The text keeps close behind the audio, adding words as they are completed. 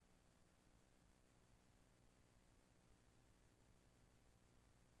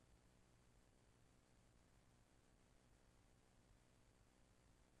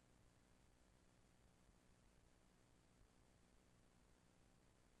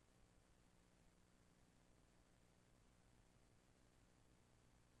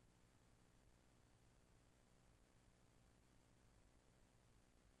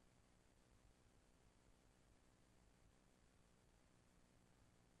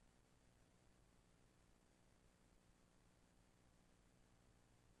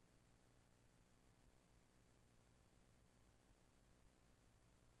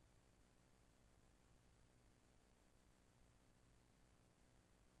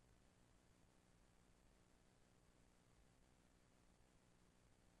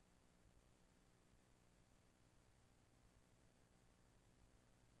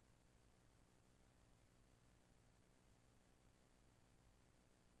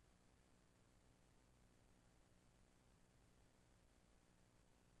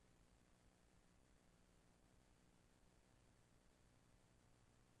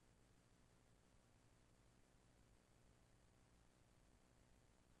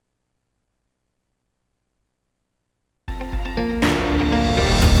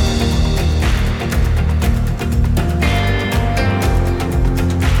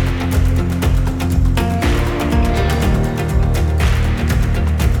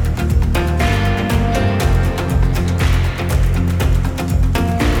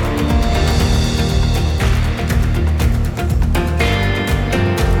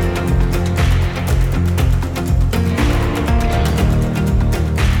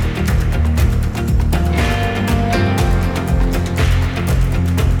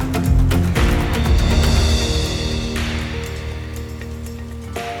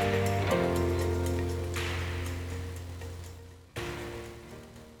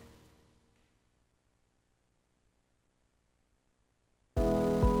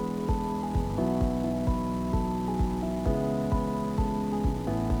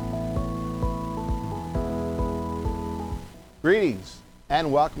Greetings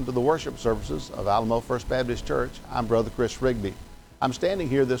and welcome to the worship services of Alamo First Baptist Church. I'm Brother Chris Rigby. I'm standing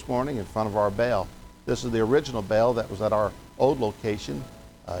here this morning in front of our bell. This is the original bell that was at our old location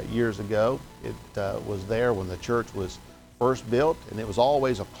years ago. It was there when the church was first built, and it was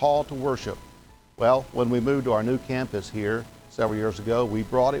always a call to worship. Well, when we moved to our new campus here several years ago, we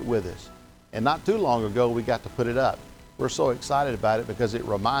brought it with us. And not too long ago, we got to put it up. We're so excited about it because it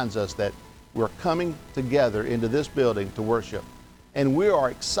reminds us that we're coming together into this building to worship. And we are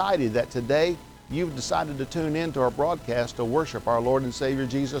excited that today you've decided to tune in to our broadcast to worship our Lord and Savior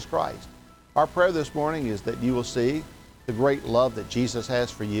Jesus Christ. Our prayer this morning is that you will see the great love that Jesus has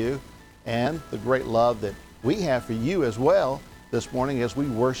for you and the great love that we have for you as well this morning as we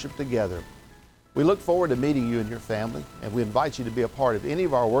worship together. We look forward to meeting you and your family, and we invite you to be a part of any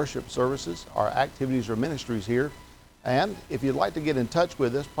of our worship services, our activities or ministries here. And if you'd like to get in touch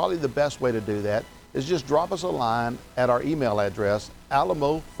with us, probably the best way to do that is just drop us a line at our email address,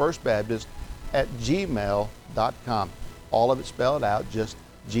 alamofirstbaptist@gmail.com. All of it spelled out, just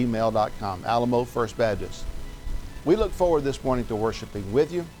gmail.com, Alamo First Baptist. We look forward this morning to worshiping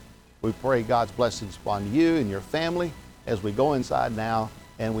with you. We pray God's blessings upon you and your family as we go inside now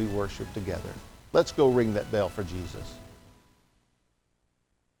and we worship together. Let's go ring that bell for Jesus.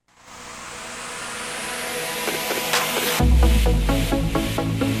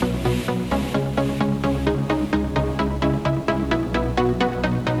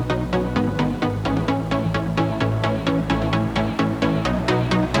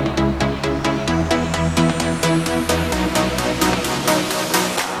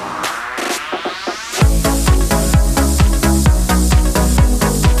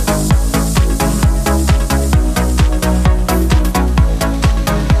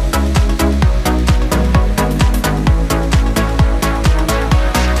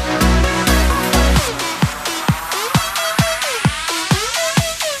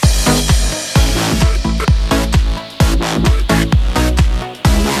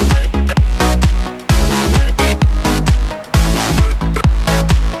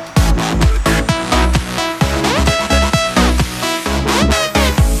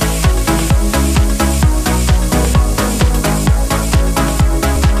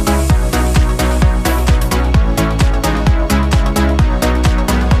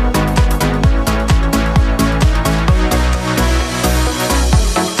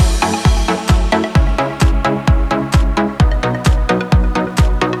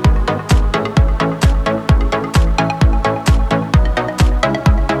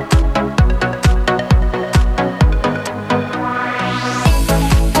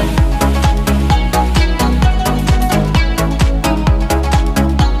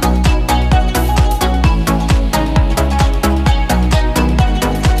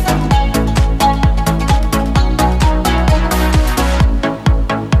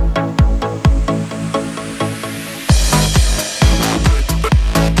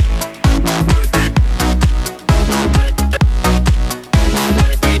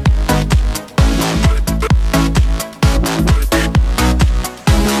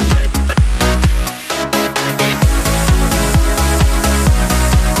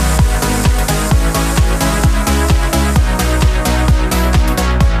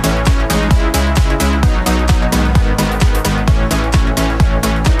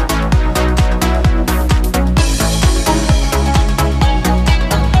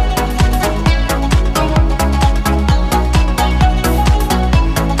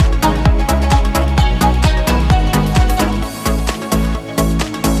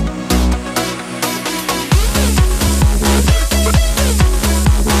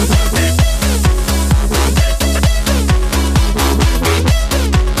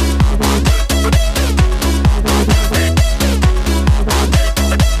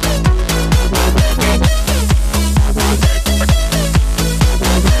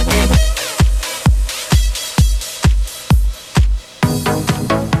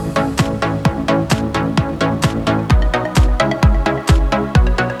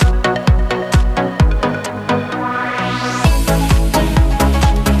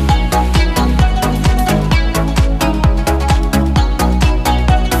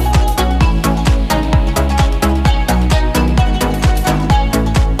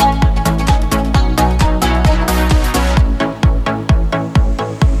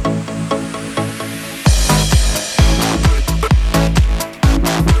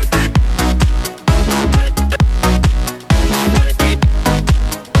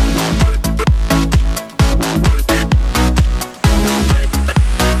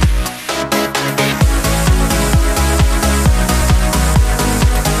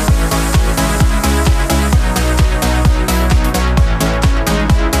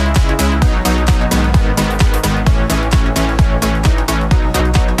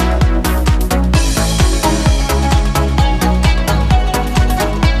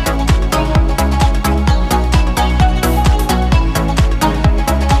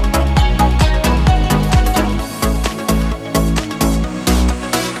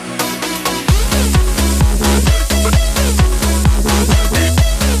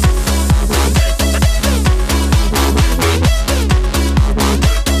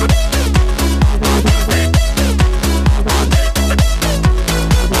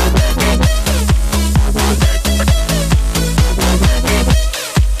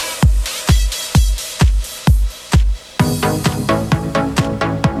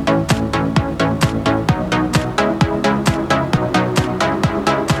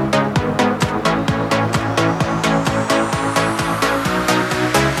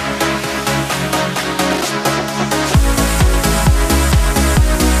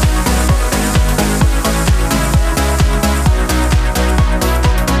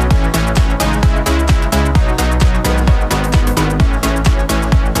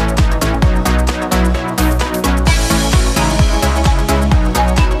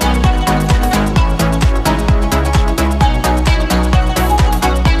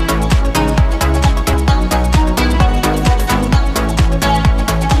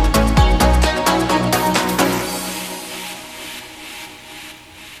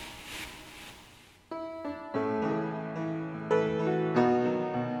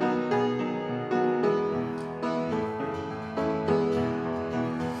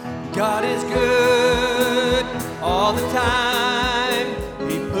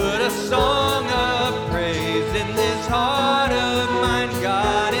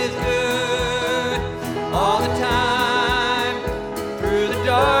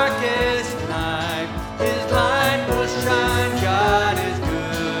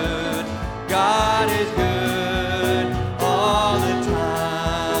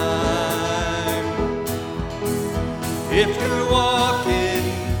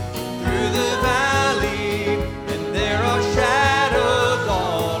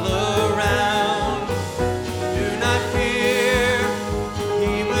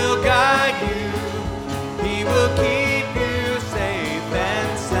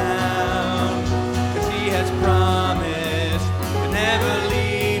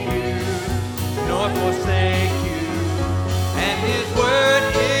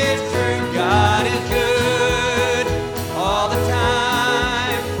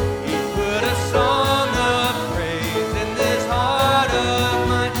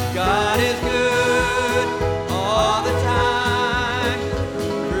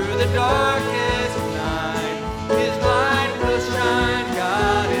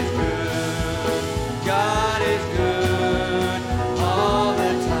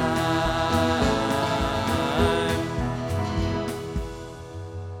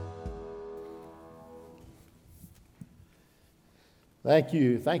 Thank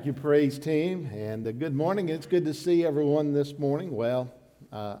you, praise team, and good morning. It's good to see everyone this morning. Well,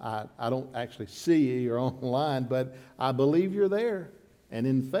 I don't actually see you, you're online, but I believe you're there, and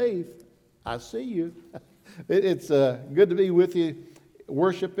in faith, I see you. It's good to be with you,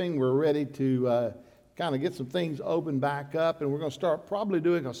 worshiping. We're ready to kind of get some things open back up, and we're going to start probably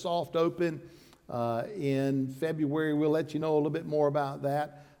doing a soft open in February. We'll let you know a little bit more about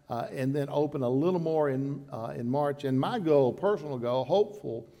that. And then open a little more in March. And my goal, personal goal,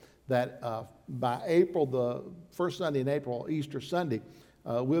 hopeful that by April, the first Sunday in April, Easter Sunday,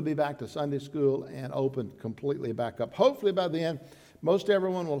 we'll be back to Sunday school and open completely back up. Hopefully by then, most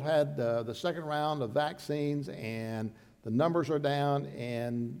everyone will have had the second round of vaccines and the numbers are down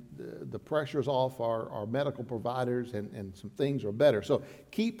and the pressure's off our medical providers and some things are better. So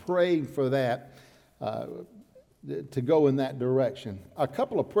keep praying for that. To go in that direction. A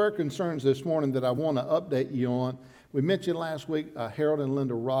couple of prayer concerns this morning that I want to update you on. We mentioned last week Harold and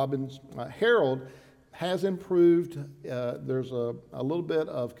Linda Robbins. Harold has improved. There's a little bit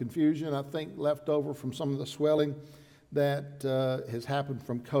of confusion, I think, left over from some of the swelling that has happened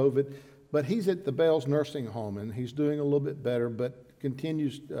from COVID. But he's at the Bells Nursing Home, and he's doing a little bit better, but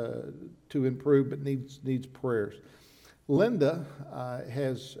continues to improve, but needs prayers. Linda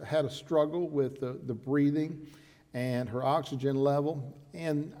has had a struggle with the breathing and her oxygen level.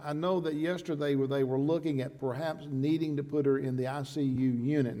 And I know that yesterday they were looking at perhaps needing to put her in the ICU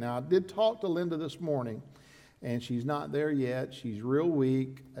unit. Now, I did talk to Linda this morning, and she's not there yet. She's real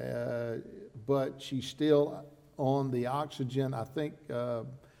weak, but she's still on the oxygen, I think,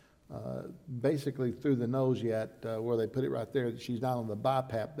 basically through the nose yet, where they put it right there. She's not on the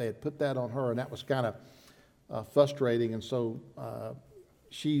BiPAP. They had put that on her, and that was kind of frustrating. And so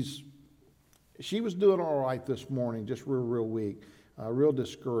she was doing all right this morning, just real weak, real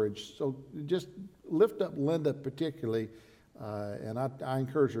discouraged. So just lift up Linda particularly, and I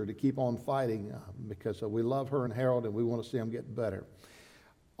encourage her to keep on fighting because we love her and Harold, and we want to see them get better.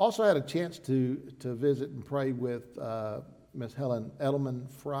 Also had a chance to visit and pray with Miss Helen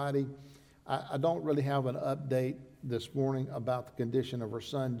Edelman Friday. I don't really have an update this morning about the condition of her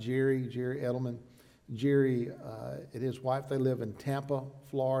son, Jerry Edelman. Jerry and his wife, they live in Tampa,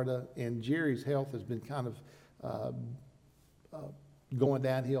 Florida, and Jerry's health has been kind of going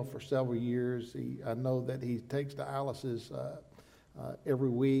downhill for several years. I know that he takes dialysis every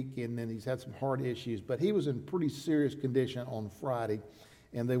week, and then he's had some heart issues, but he was in pretty serious condition on Friday,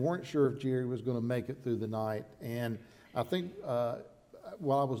 and they weren't sure if Jerry was going to make it through the night. And I think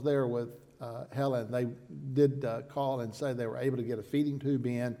while I was there with Helen, they did call and say they were able to get a feeding tube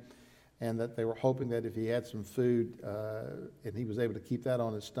in, and that they were hoping that if he had some food and he was able to keep that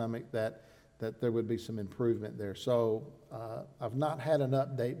on his stomach, that there would be some improvement there. So I've not had an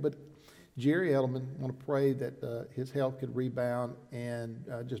update, but Jerry Edelman, I want to pray that his health could rebound and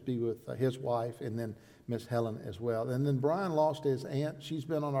just be with his wife and then Miss Helen as well. And then Brian lost his aunt. She's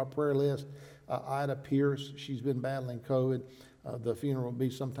been on our prayer list. Ida Pierce, she's been battling COVID. The funeral will be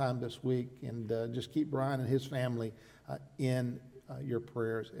sometime this week, and just keep Brian and his family in your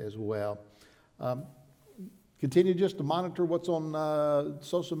prayers as well. Continue just to monitor what's on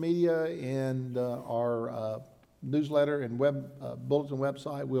social media and our newsletter and bulletin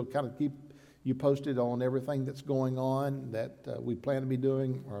website. We'll kind of keep you posted on everything that's going on that we plan to be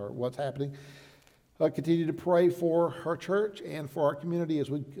doing or what's happening. Continue to pray for our church and for our community as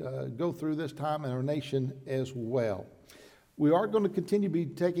we go through this time and our nation as well. We are going to continue to be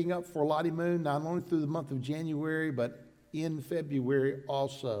taking up for Lottie Moon, not only through the month of January, but in February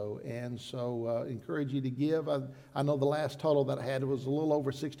also. And so encourage you to give. I know the last total that I had was a little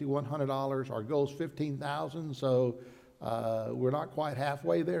over $6,100. Our goal is $15,000, so we're not quite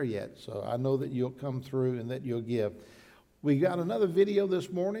halfway there yet. So I know that you'll come through and that you'll give. We got another video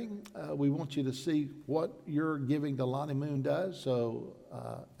this morning. We want you to see what your giving to Lottie Moon does. So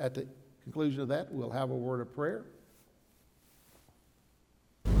at the conclusion of that, we'll have a word of prayer.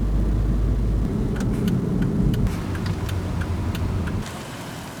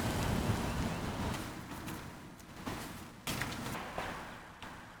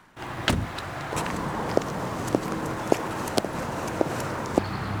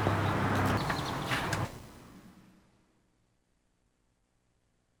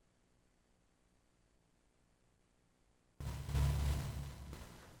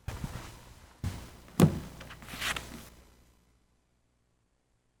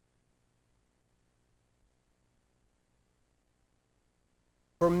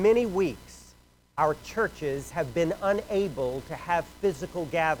 For many weeks, our churches have been unable to have physical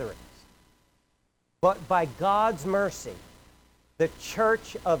gatherings. But by God's mercy, the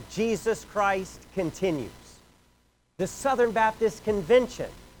Church of Jesus Christ continues. The Southern Baptist Convention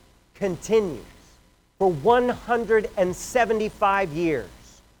continues. For 175 years,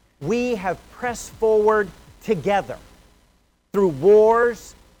 we have pressed forward together through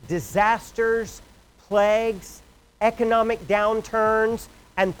wars, disasters, plagues, economic downturns,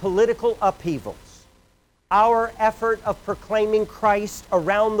 and political upheavals. Our effort of proclaiming Christ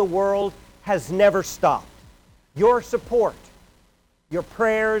around the world has never stopped. Your support, your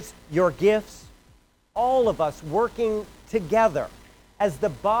prayers, your gifts, all of us working together as the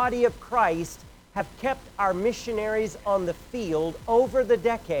body of Christ have kept our missionaries on the field over the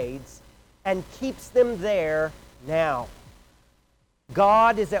decades and keeps them there now.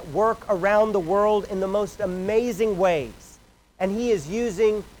 God is at work around the world in the most amazing ways, and He is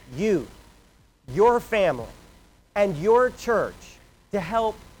using you, your family, and your church to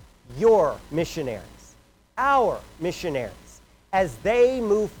help your missionaries, our missionaries, as they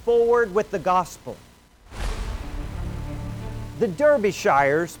move forward with the gospel. The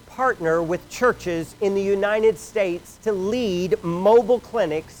Derbyshires partner with churches in the United States to lead mobile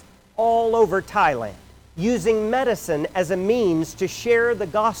clinics all over Thailand, using medicine as a means to share the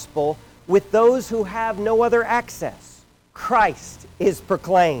gospel with those who have no other access. Christ is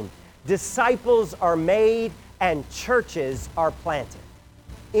proclaimed, disciples are made, and churches are planted.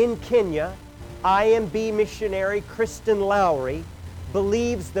 In Kenya, IMB missionary Kristen Lowry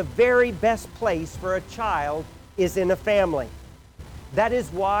believes the very best place for a child is in a family. That is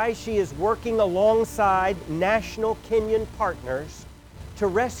why she is working alongside national Kenyan partners to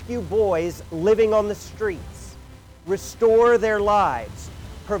rescue boys living on the streets, restore their lives,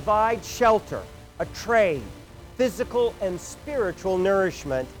 provide shelter, a trade, physical and spiritual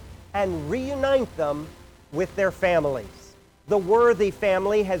nourishment, and reunite them with their families. The Worthy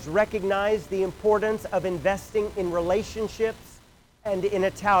family has recognized the importance of investing in relationships and in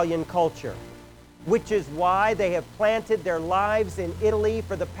Italian culture, which is why they have planted their lives in Italy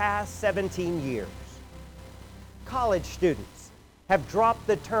for the past 17 years. College students have dropped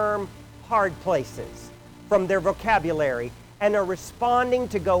the term hard places from their vocabulary and are responding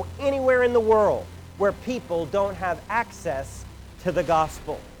to go anywhere in the world where people don't have access to the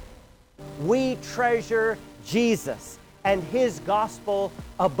gospel. We treasure Jesus and His gospel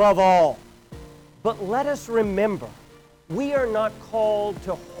above all. But let us remember, we are not called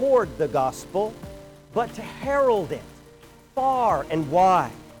to hoard the gospel, but to herald it far and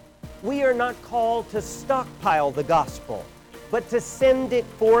wide. We are not called to stockpile the gospel, but to send it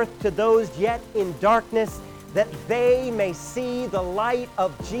forth to those yet in darkness, that they may see the light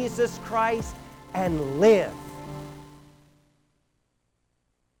of Jesus Christ and live.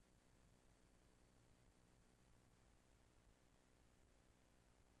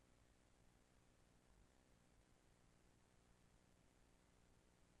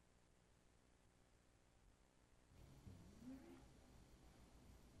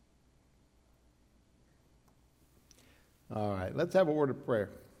 All right, let's have a word of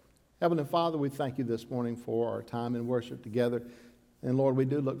prayer. Heavenly Father, we thank you this morning for our time in worship together. And Lord, we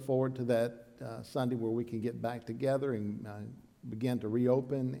do look forward to that Sunday where we can get back together and begin to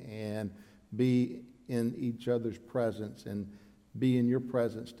reopen and be in each other's presence and be in your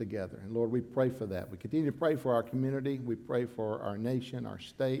presence together. And Lord, we pray for that. We continue to pray for our community. We pray for our nation, our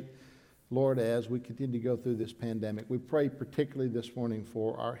state. Lord, as we continue to go through this pandemic, we pray particularly this morning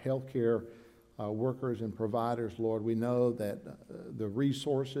for our healthcare workers and providers. Lord, we know that the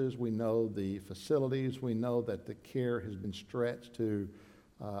resources, we know the facilities, we know that the care has been stretched to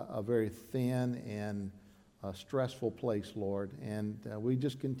a very thin and stressful place, Lord. And we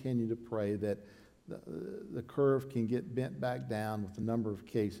just continue to pray that the curve can get bent back down with the number of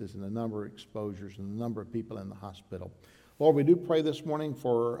cases and the number of exposures and the number of people in the hospital. Lord, we do pray this morning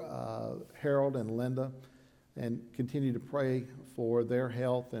for Harold and Linda, and continue to pray for their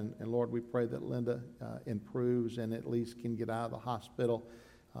health. And Lord, we pray that Linda improves and at least can get out of the hospital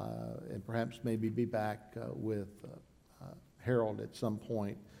and perhaps maybe be back with Harold at some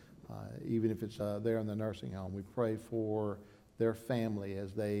point, even if it's there in the nursing home. We pray for their family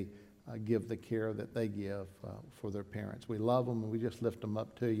as they give the care that they give for their parents. We love them, and we just lift them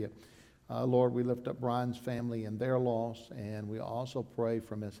up to you. Lord, we lift up Brian's family and their loss, and we also pray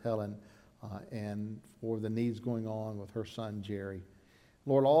for Miss Helen and for the needs going on with her son, Jerry.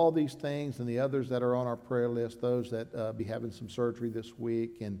 Lord, all these things and the others that are on our prayer list, those that be having some surgery this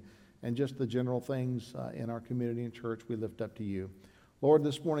week, and just the general things in our community and church, we lift up to you. Lord,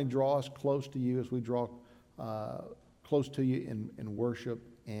 this morning, draw us close to you as we draw close to you in worship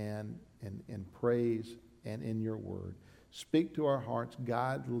and in praise and in your word. Speak to our hearts,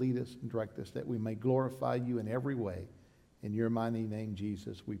 guide, lead us, and direct us, that we may glorify you in every way. In your mighty name,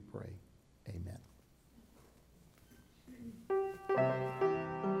 Jesus, we pray. Amen.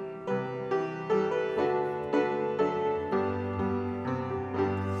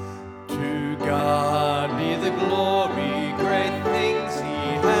 To God be the glory, great things He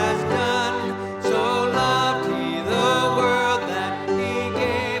has done. So loved He the world that He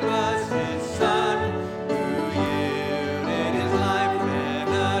gave us His Son, who yielded His life in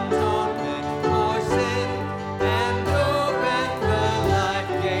atonement for sin, and opened the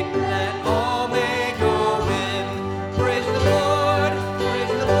life gate that all may go in. Praise the Lord,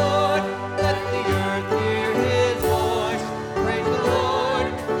 let the earth hear His voice. Praise the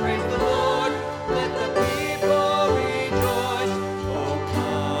Lord, let the people rejoice. Oh,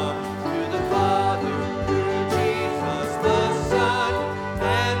 come to the Father through Jesus the Son,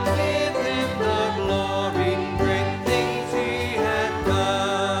 and give Him the glory, great things He hath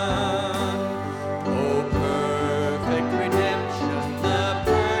done. Oh, perfect redemption, the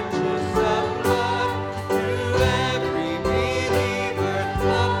purchase of blood, to every believer,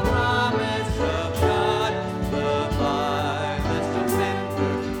 the promise of God, the vilest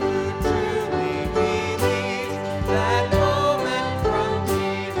offender who truly believes, that moment from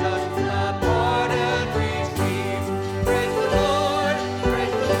Jesus the pardon receives. Praise the Lord,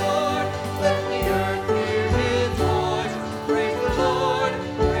 let the earth hear His voice. Praise the Lord,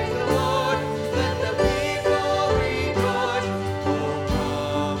 let the people rejoice. Oh,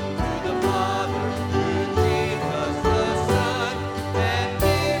 come to the Father through Jesus the Son, and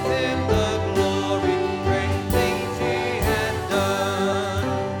give Him the glory, great things He hath done.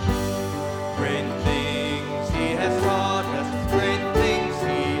 Great things He has taught us, great things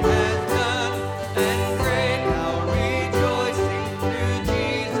He has done, and great our rejoicing through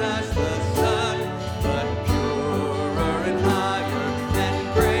Jesus the Son. But purer and higher and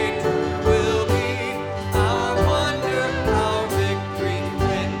greater will be our wonder, our victory,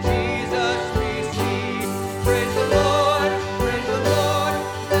 when Jesus we see. Praise the Lord,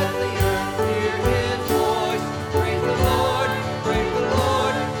 let the earth hear His voice. Praise the Lord,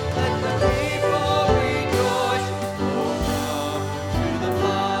 let the people rejoice. Oh, come to the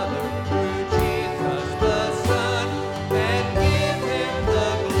Father through Jesus the Son, and give Him the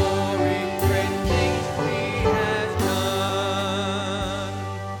glory, great things He has done.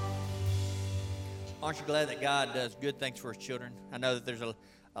 Aren't you glad that God does good things for His children? I know that there's a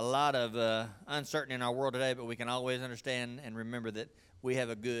lot of uncertainty in our world today, but we can always understand and remember that we have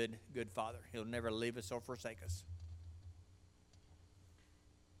a good Father. He'll never leave us or forsake us.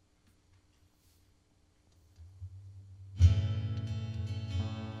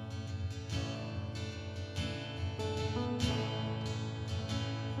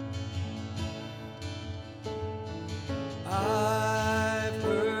 I've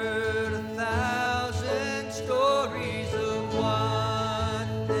heard 1,000 stories of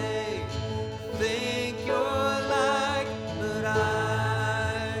what they think you're like, but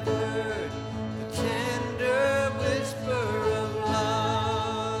I've heard the tender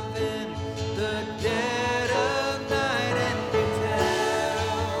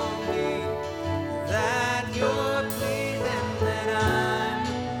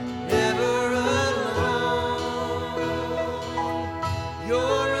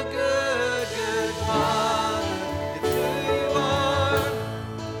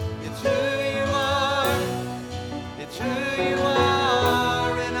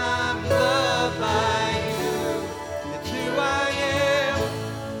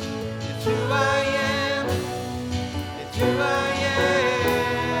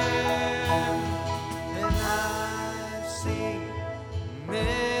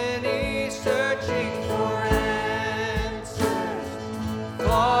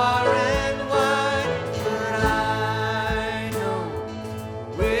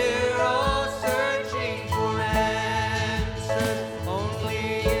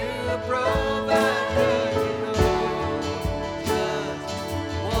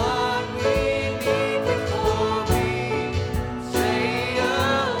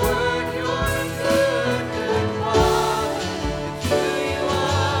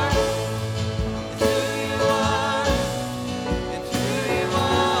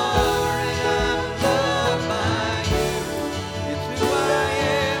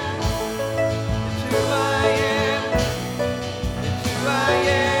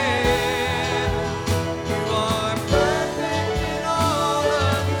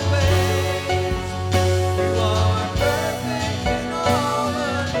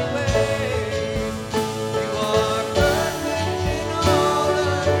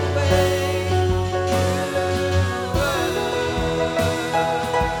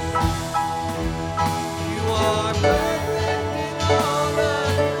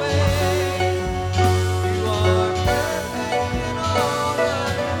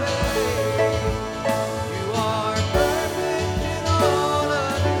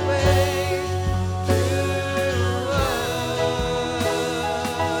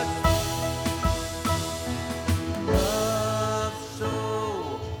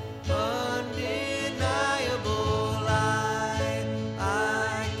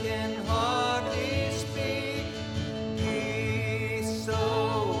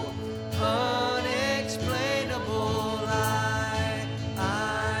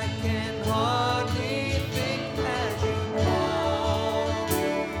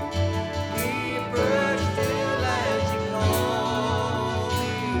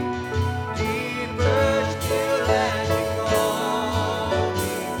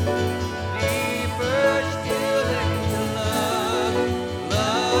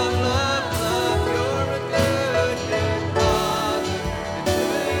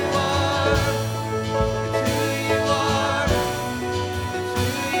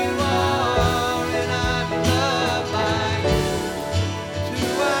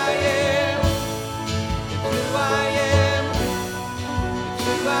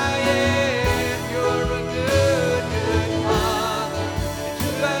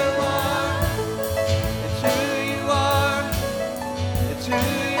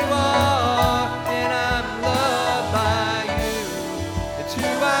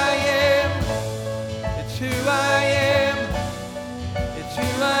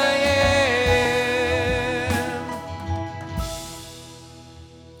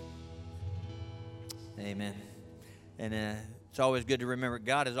Amen. And it's always good to remember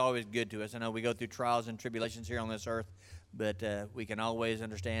God is always good to us. I know we go through trials and tribulations here on this earth, but we can always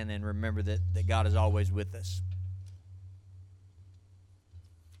understand and remember that God is always with us.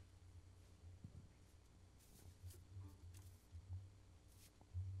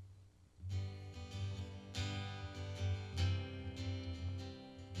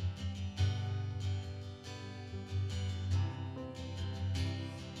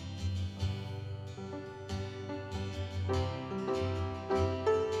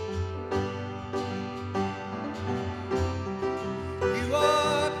 You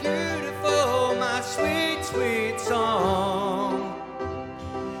are beautiful, my sweet, sweet song.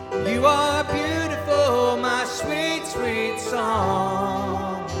 You are beautiful, my sweet, sweet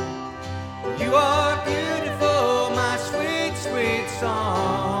song. You are beautiful, my sweet, sweet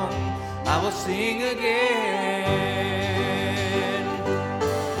song. I will sing again.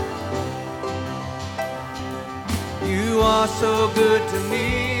 You are so good to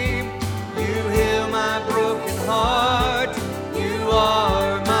me. You heal my broken heart. You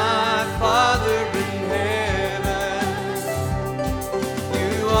are my Father in heaven.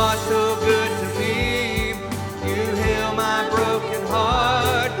 You are so good to me. You heal my broken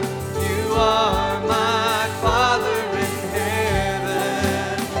heart. You are my Father in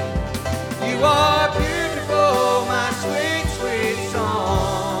heaven. You are beautiful, my sweet, sweet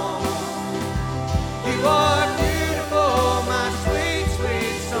song. You are beautiful, my sweet,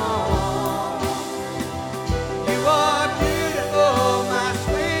 sweet song. You are beautiful, my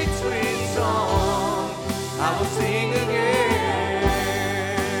sweet, sweet song. I will sing again.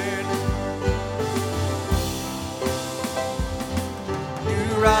 You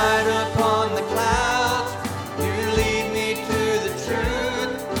ride upon the clouds. You lead me to the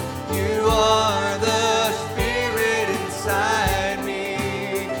truth. You are the Spirit inside me.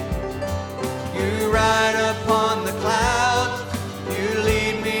 You ride upon the clouds. You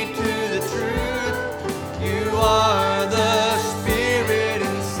lead me to the truth. You are the Spirit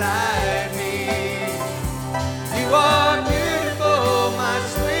inside me. You are beautiful, my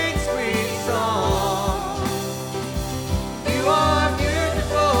sweet, sweet song. You are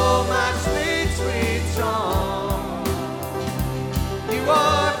beautiful, my sweet, sweet song. You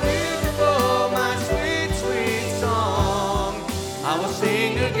are beautiful, my sweet, sweet song. I will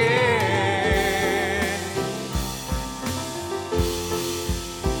sing again.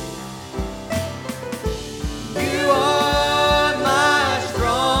 You are my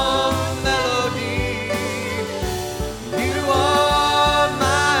strong melody. You are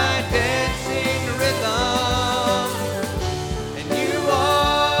my dancing rhythm. And you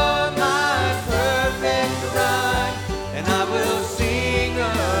are my perfect rhyme. And I will sing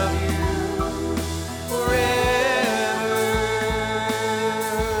of you forever.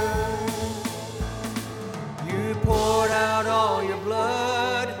 You poured out all your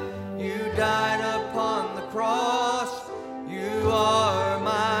blood. You died upon the cross. You are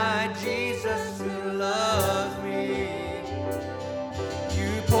my Jesus who loves me.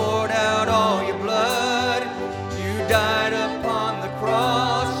 You poured out all your blood. You died upon the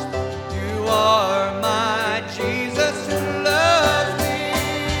cross. You are my Jesus who loves me.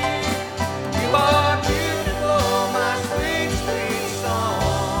 You are beautiful, my sweet, sweet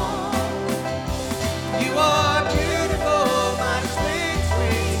song. You are beautiful, my sweet,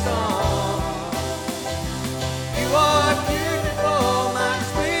 sweet song. You are beautiful, my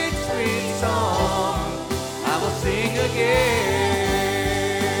sweet, sweet song. I will sing again.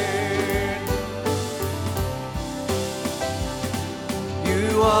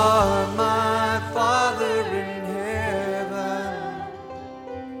 You are my Father in heaven.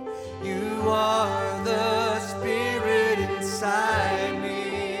 You are the Spirit inside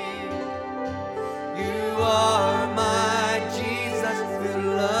me. You are my Jesus who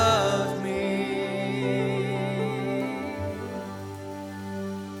loves me.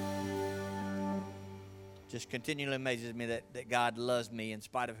 Just continually amazes me that God loves me in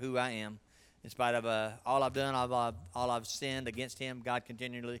spite of who I am, in spite of all I've done, all I've sinned against Him. God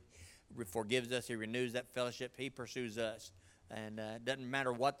continually forgives us. He renews that fellowship. He pursues us. And it doesn't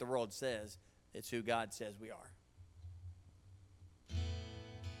matter what the world says. It's who God says we are.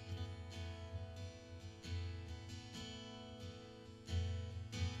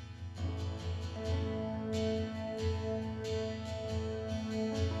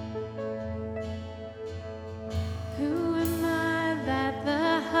 Who am I that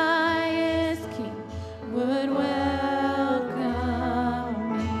the highest King would welcome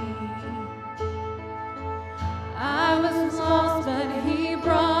me? I was lost, but He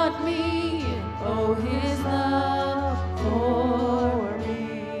brought me in. Oh, His love for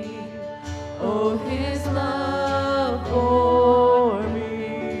me. Oh, His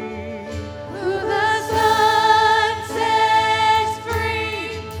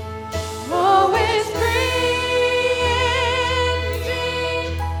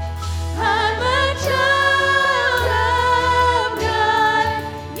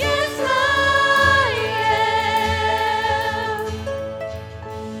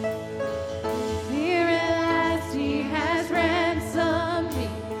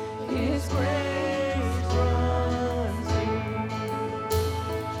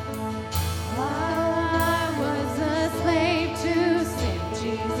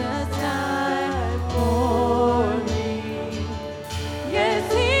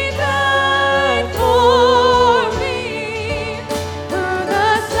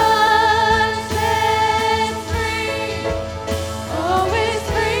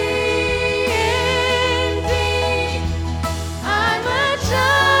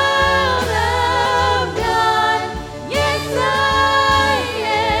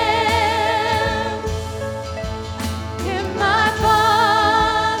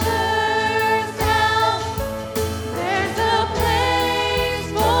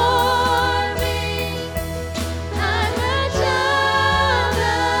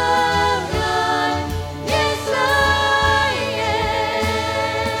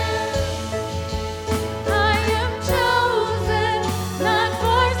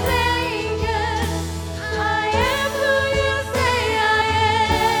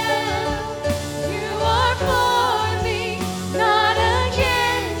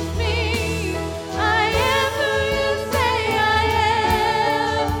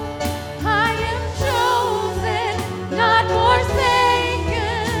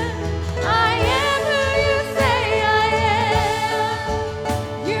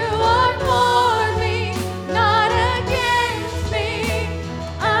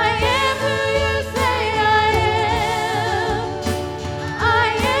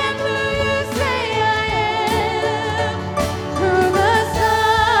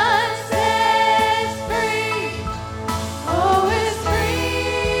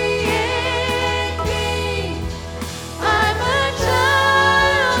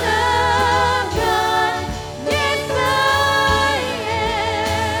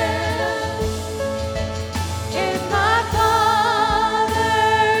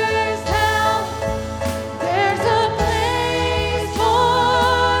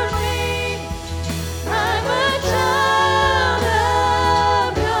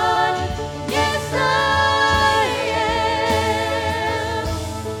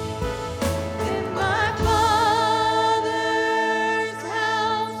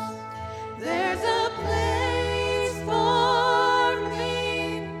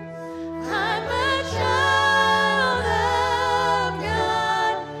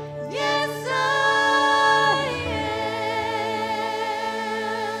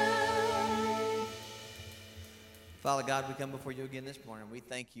Father God, we come before you again this morning. We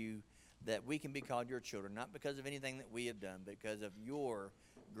thank you that we can be called your children, not because of anything that we have done, but because of your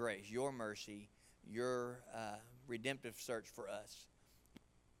grace, your mercy, your redemptive search for us.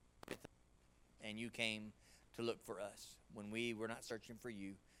 And you came to look for us. When we were not searching for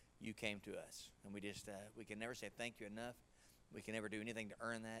you, you came to us. And we can never say thank you enough. We can never do anything to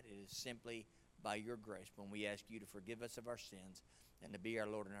earn that. It is simply by your grace when we ask you to forgive us of our sins and to be our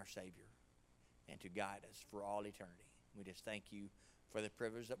Lord and our Savior and to guide us for all eternity. We just thank you for the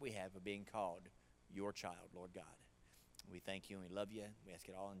privilege that we have of being called your child, Lord God. We thank you and we love you. We ask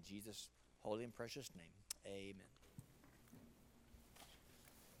it all in Jesus' holy and precious name. Amen.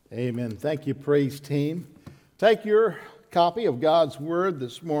 Amen. Thank you, praise team. Take your copy of God's Word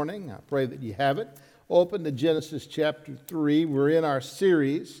this morning. I pray that you have it. Open to Genesis chapter 3. We're in our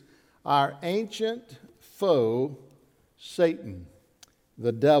series, Our Ancient Foe, Satan,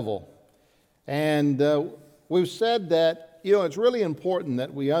 the devil. And we've said that, it's really important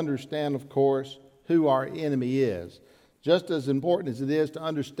that we understand, of course, who our enemy is. Just as important as it is to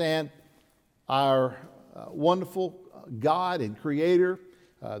understand our wonderful God and Creator,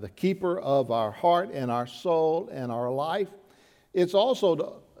 the keeper of our heart and our soul and our life, it's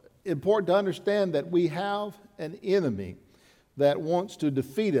also important to understand that we have an enemy that wants to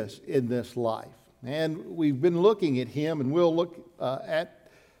defeat us in this life. And we've been looking at him, and we'll look at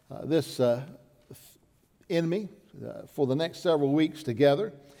this enemy for the next several weeks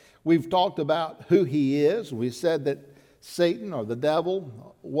together. We've talked about who he is. We said that Satan, or the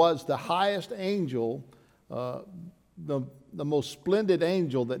devil, was the highest angel, the most splendid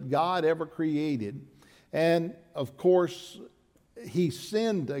angel that God ever created. And, of course, he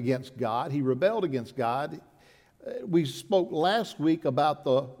sinned against God. He rebelled against God. We spoke last week about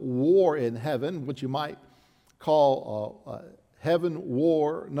the war in heaven, which you might call Heaven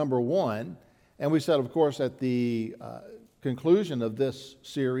War number 1. And we said, of course, at the conclusion of this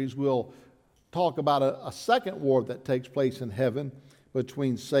series, we'll talk about a second war that takes place in heaven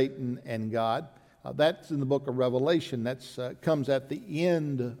between Satan and God. That's in the book of Revelation. That comes at the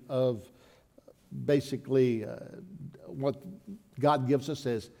end of basically what God gives us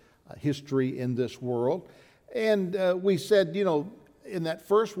as history in this world. And we said, in that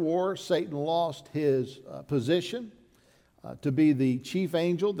first war, Satan lost his position to be the chief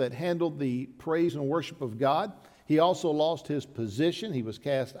angel that handled the praise and worship of God. He also lost his position. He was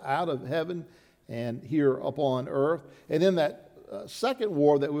cast out of heaven and here upon earth. And in that second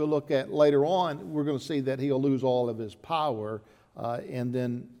war that we'll look at later on, we're going to see that he'll lose all of his power, and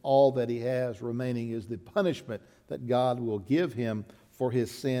then all that he has remaining is the punishment that God will give him for his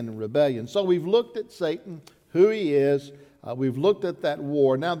sin and rebellion. So we've looked at Satan, who he is. We've looked at that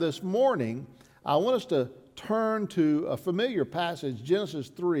war. Now this morning, I want us to turn to a familiar passage, Genesis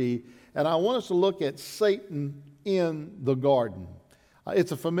 3, and I want us to look at Satan in the garden.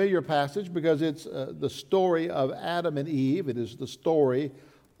 It's a familiar passage because it's the story of Adam and Eve. It is the story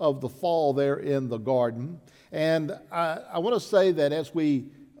of the fall there in the garden. And I want to say that as we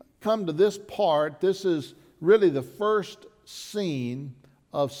come to this part, this is really the first scene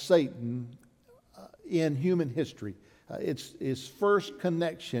of Satan in human history. It's his first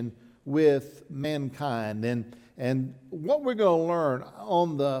connection with mankind. And what we're going to learn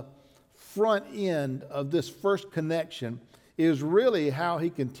on the front end of this first connection is really how he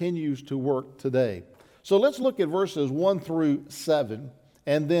continues to work today. So let's look at verses 1 through 7,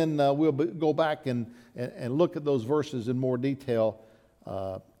 and then we'll go back and look at those verses in more detail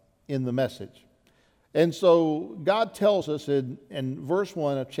in the message. And so God tells us in verse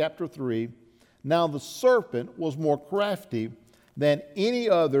 1 of chapter 3, "Now the serpent was more crafty than any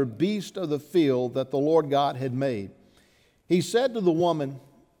other beast of the field that the Lord God had made. He said to the woman,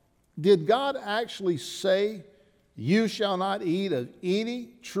 'Did God actually say, you shall not eat of any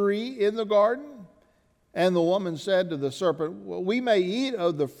tree in the garden?' And the woman said to the serpent, 'Well, we may eat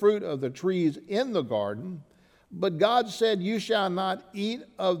of the fruit of the trees in the garden, but God said, you shall not eat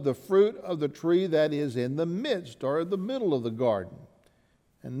of the fruit of the tree that is in the midst,' or the middle of the garden,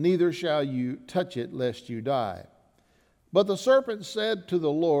 'and neither shall you touch it, lest you die.' But the serpent said to the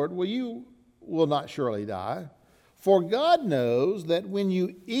Lord, 'Well, you will not surely die, for God knows that when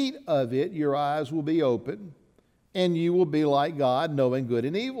you eat of it, your eyes will be opened, and you will be like God, knowing good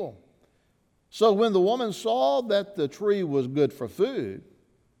and evil.' So when the woman saw that the tree was good for food,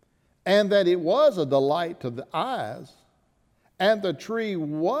 and that it was a delight to the eyes, and the tree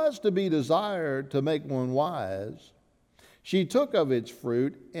was to be desired to make one wise, she took of its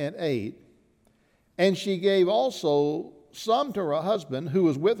fruit and ate. And she gave also some to her husband who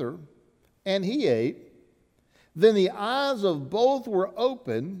was with her, and he ate. Then the eyes of both were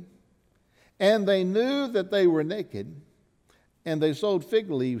opened, And they knew that they were naked, and they sewed fig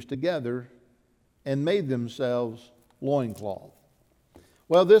leaves together and made themselves loincloth.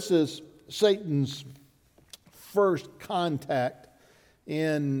 Well, this is Satan's first contact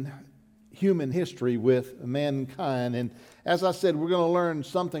in human history with mankind. And as I said, we're going to learn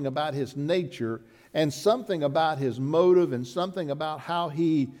something about his nature and something about his motive and something about how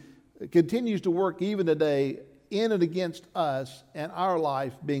he continues to work even today in and against us and our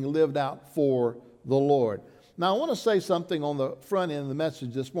life being lived out for the Lord. Now, I want to say something on the front end of the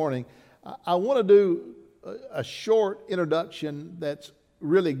message this morning. I want to do a short introduction that's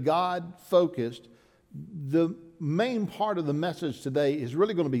really God-focused. The main part of the message today is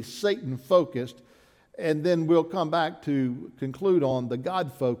really going to be Satan-focused, and then we'll come back to conclude on the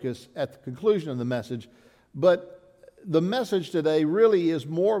God focus at the conclusion of the message. But the message today really is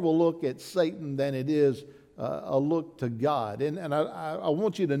more of a look at Satan than it is a look to God. And I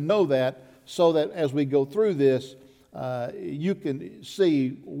want you to know that so that as we go through this, you can see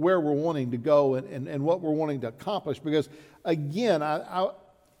where we're wanting to go and what we're wanting to accomplish. Because again,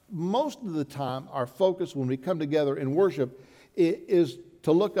 most of the time, our focus when we come together in worship is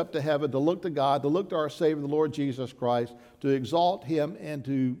to look up to heaven, to look to God, to look to our Savior, the Lord Jesus Christ, to exalt Him and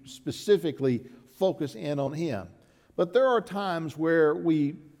to specifically focus in on Him. But there are times where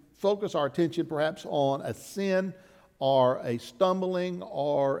we focus our attention perhaps on a sin or a stumbling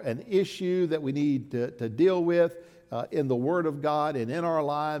or an issue that we need to deal with in the Word of God and in our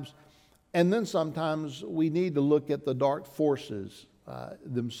lives. And then sometimes we need to look at the dark forces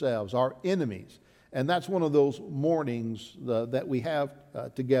themselves, our enemies. And that's one of those mornings that we have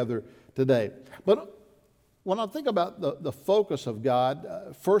together today. But when I think about the focus of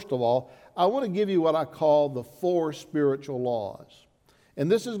God, first of all, I want to give you what I call the 4 spiritual laws. And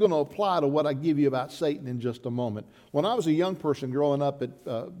this is going to apply to what I give you about Satan in just a moment. When I was a young person growing up at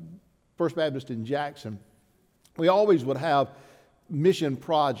First Baptist in Jackson, we always would have mission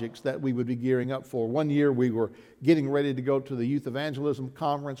projects that we would be gearing up for. One year we were getting ready to go to the Youth Evangelism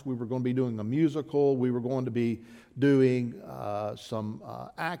Conference. We were going to be doing a musical. We were going to be doing some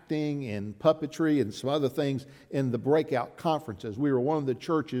acting and puppetry and some other things in the breakout conferences. We were one of the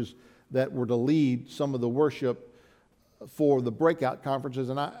churches that were to lead some of the worship for the breakout conferences.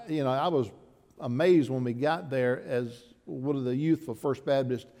 And I was amazed when we got there as one of the youth of First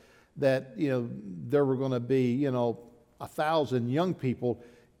Baptist that, there were going to be, 1,000 young people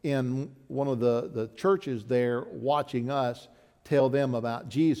in one of the churches there watching us tell them about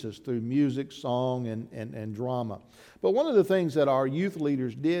Jesus through music, song, and drama. But one of the things that our youth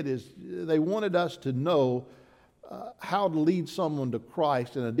leaders did is they wanted us to know how to lead someone to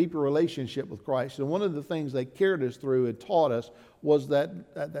Christ and a deeper relationship with Christ. And one of the things they carried us through and taught us was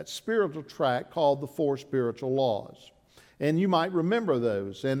that spiritual track called the 4 spiritual laws. And you might remember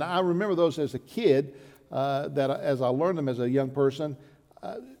those. And I remember those as a kid. That as I learned them as a young person,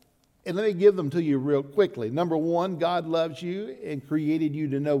 and let me give them to you real quickly. Number 1, God loves you and created you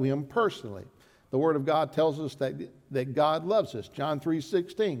to know Him personally. The Word of God tells us that God loves us. John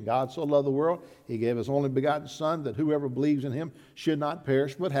 3:16, God so loved the world, He gave His only begotten Son, that whoever believes in Him should not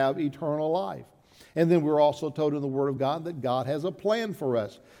perish but have eternal life. And then we're also told in the Word of God that God has a plan for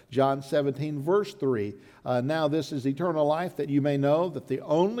us. John 17, verse 3. Now this is eternal life, that you may know that the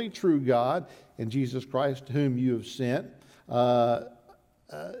only true God and Jesus Christ, whom you have sent,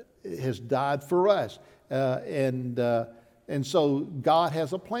 has died for us. And so God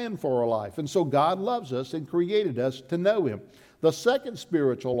has a plan for our life. And so God loves us and created us to know Him. The second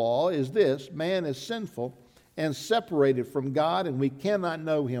spiritual law is this: man is sinful and separated from God, and we cannot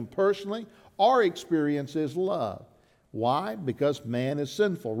know Him personally or experience His love. Why? Because man is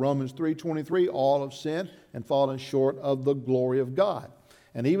sinful. Romans 3:23, all have sinned and fallen short of the glory of God.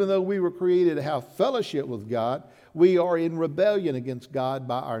 And even though we were created to have fellowship with God, we are in rebellion against God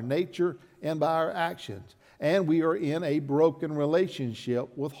by our nature and by our actions. And we are in a broken relationship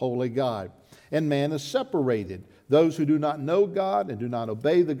with holy God. And man is separated. Those who do not know God and do not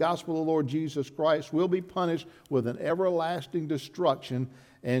obey the gospel of the Lord Jesus Christ will be punished with an everlasting destruction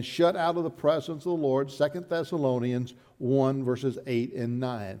and shut out of the presence of the Lord. 2 Thessalonians 1, verses 8 and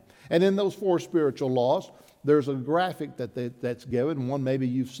 9. And in those 4 spiritual laws, there's a graphic that's given, one maybe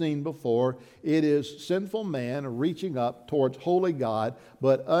you've seen before. It is sinful man reaching up towards holy God,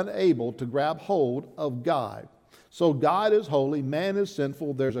 but unable to grab hold of God. So God is holy, man is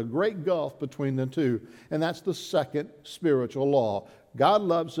sinful. There's a great gulf between the two, and that's the second spiritual law. God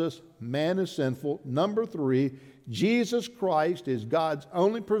loves us, man is sinful. Number 3, Jesus Christ is God's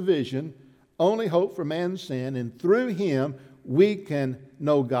only provision, only hope for man's sin, and through Him we can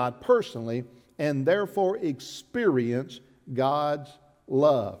know God personally and therefore experience God's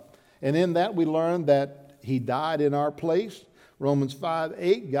love. And in that we learn that he died in our place. Romans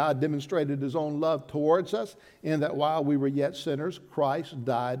 5:8, God demonstrated his own love towards us in that while we were yet sinners, Christ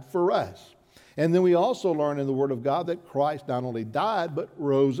died for us. And then we also learn in the Word of God that Christ not only died, but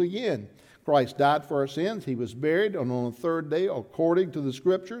rose again. Christ died for our sins. He was buried, and on the third day, according to the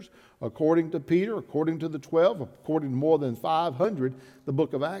Scriptures, according to Peter, according to the 12, according to more than 500, the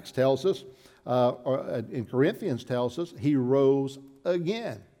book of Acts tells us, in Corinthians tells us, he rose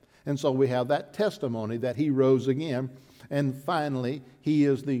again. And so we have that testimony that he rose again. And finally, he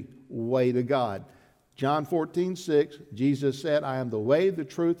is the way to God. John 14:6, Jesus said, I am the way, the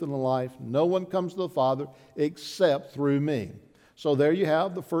truth, and the life. No one comes to the Father except through me. So there you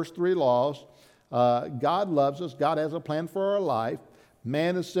have the first three laws. God loves us. God has a plan for our life.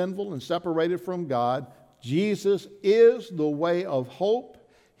 Man is sinful and separated from God. Jesus is the way of hope.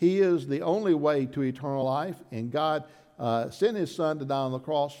 He is the only way to eternal life. And God sent his Son to die on the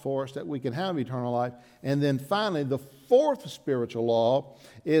cross for us that we can have eternal life. And then finally, the fourth spiritual law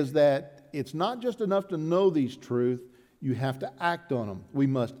is that it's not just enough to know these truths, you have to act on them. We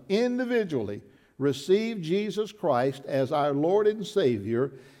must individually receive Jesus Christ as our Lord and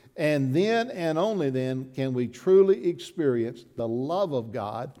Savior, and then and only then can we truly experience the love of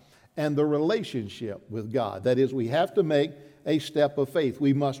God and the relationship with God. That is, we have to make a step of faith.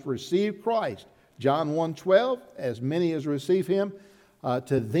 We must receive Christ. John 1:12, as many as receive him,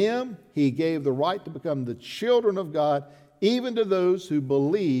 to them he gave the right to become the children of God, even to those who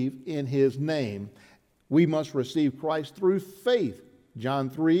believe in his name. We must receive Christ through faith. John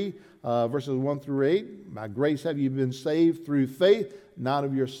 3, verses 1 through 8, by grace have you been saved through faith, not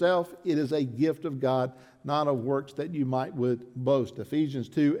of yourself. It is a gift of God, not of works that you might would boast. Ephesians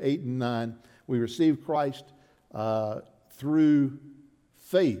 2, 8 and 9, we receive Christ through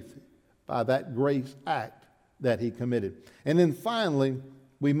faith by that grace act that he committed. And then finally,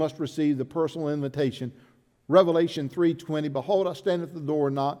 we must receive the personal invitation. Revelation 3:20, behold, I stand at the door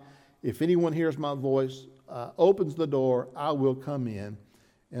and knock. If anyone hears my voice, opens the door, I will come in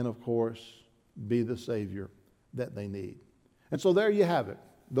and, of course, be the Savior that they need. And so there you have it,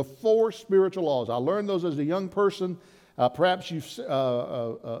 the four spiritual laws. I learned those as a young person. Perhaps you've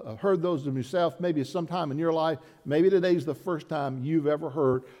heard those of yourself maybe sometime in your life. Maybe today's the first time you've ever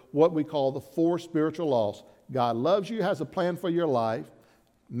heard what we call the four spiritual laws. God loves you, has a plan for your life.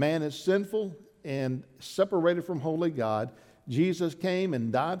 Man is sinful and separated from holy God. Jesus came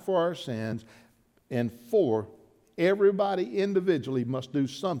and died for our sins. And four, everybody individually must do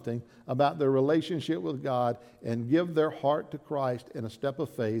something about their relationship with God and give their heart to Christ in a step of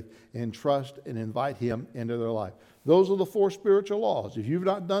faith and trust and invite him into their life. Those are the four spiritual laws. If you've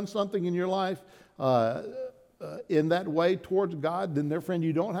not done something in your life in that way towards God, then, dear friend,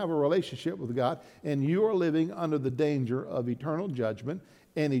 you don't have a relationship with God, and you are living under the danger of eternal judgment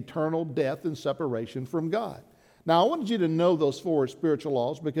and eternal death and separation from God. Now, I wanted you to know those four spiritual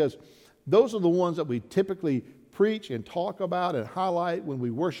laws because those are the ones that we typically preach and talk about and highlight when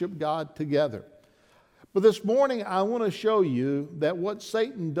we worship God together. But this morning, I want to show you that what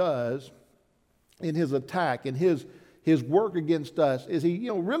Satan does in his attack and his work against us is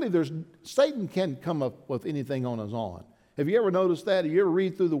Satan can't come up with anything on his own. Have you ever noticed that? If you ever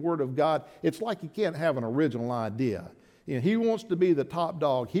read through the Word of God, it's like he can't have an original idea. He wants to be the top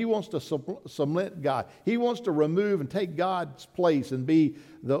dog. He wants to submit God. He wants to remove and take God's place and be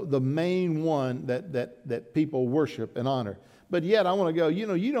the main one that people worship and honor. But yet I want to go,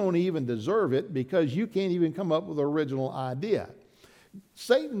 you don't even deserve it because you can't even come up with an original idea.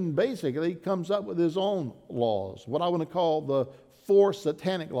 Satan basically comes up with his own laws, what I want to call the four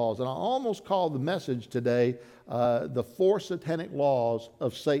satanic laws. And I almost call the message today the four satanic laws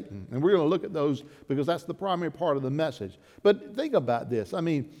of Satan. And we're going to look at those because that's the primary part of the message. But think about this. I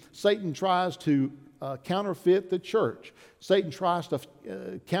mean, Satan tries to counterfeit the church. Satan tries to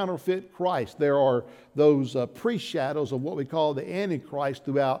counterfeit Christ. There are those pre-shadows of what we call the Antichrist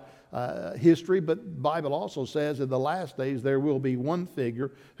throughout history, but the Bible also says in the last days there will be one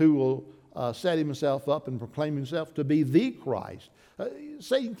figure who will set himself up and proclaim himself to be the Christ.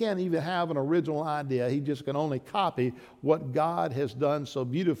 Satan can't even have an original idea. He just can only copy what God has done so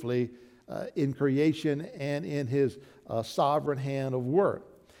beautifully in creation and in his sovereign hand of work.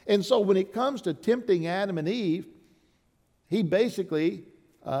 And so when it comes to tempting Adam and Eve, he basically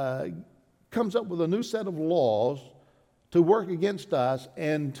comes up with a new set of laws to work against us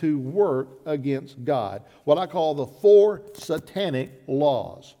and to work against God, what I call the four satanic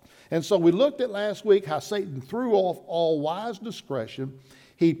laws. And so we looked at last week how Satan threw off all wise discretion.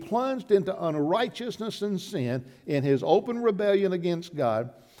 He plunged into unrighteousness and sin in his open rebellion against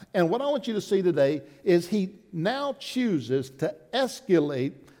God. And what I want you to see today is he now chooses to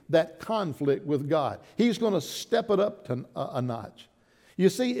escalate that conflict with God. He's going to step it up to a notch. You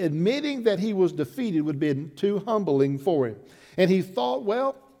see, admitting that he was defeated would have been too humbling for him. And he thought,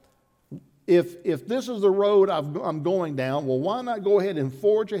 well, if this is the road I'm going down, well, why not go ahead and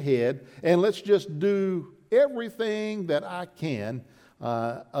forge ahead and let's just do everything that I can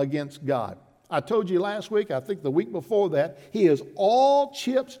against God. I told you last week, I think the week before that, he is all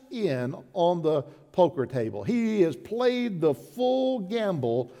chips in on the poker table. He has played the full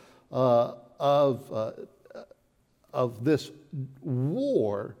gamble of this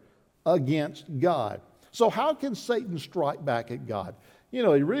war against God. So how can Satan strike back at God? You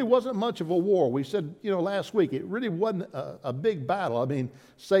know, it really wasn't much of a war. We said, last week, it really wasn't a big battle. I mean,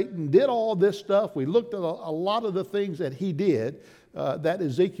 Satan did all this stuff. We looked at a lot of the things that he did, that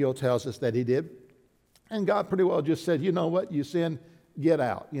Ezekiel tells us that he did. And God pretty well just said, you know what, you sin, get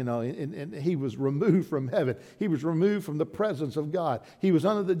out. And he was removed from heaven. He was removed from the presence of God. He was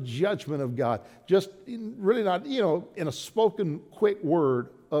under the judgment of God. Just really not, in a spoken quick word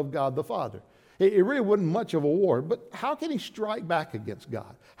of God the Father. It really wasn't much of a war, but how can he strike back against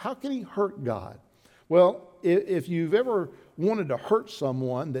God? How can he hurt God? Well, if you've ever wanted to hurt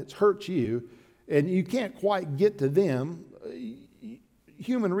someone that's hurt you and you can't quite get to them,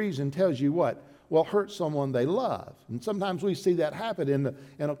 human reason tells you what? Well, hurt someone they love. And sometimes we see that happen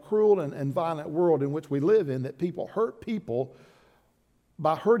in a cruel and violent world in which we live in, that people hurt people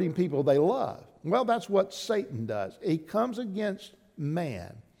by hurting people they love. Well, that's what Satan does. He comes against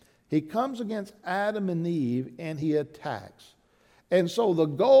man. He comes against Adam and Eve and he attacks. And so the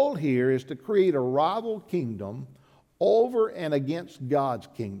goal here is to create a rival kingdom over and against God's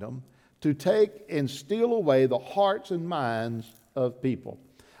kingdom to take and steal away the hearts and minds of people.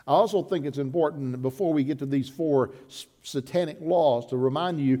 I also think it's important, before we get to these 4 satanic laws, to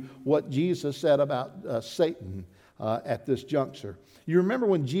remind you what Jesus said about Satan at this juncture. You remember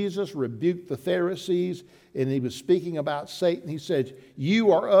when Jesus rebuked the Pharisees and he was speaking about Satan? He said,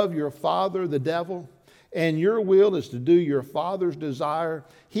 you are of your father, the devil, and your will is to do your father's desire.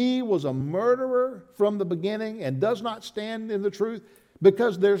 He was a murderer from the beginning and does not stand in the truth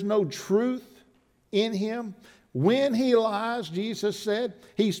because there's no truth in him. When he lies, Jesus said,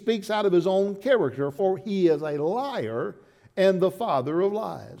 he speaks out of his own character, for he is a liar and the father of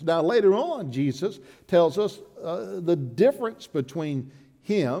lies. Now, later on, Jesus tells us the difference between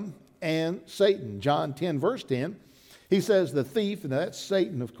him and Satan. John 10, verse 10, he says, the thief, and that's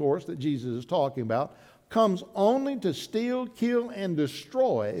Satan, of course, that Jesus is talking about, comes only to steal, kill, and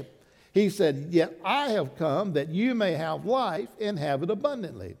destroy. He said, yet I have come that you may have life and have it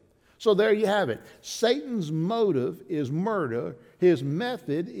abundantly. So there you have it. Satan's motive is murder. His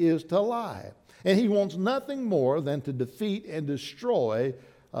method is to lie. And he wants nothing more than to defeat and destroy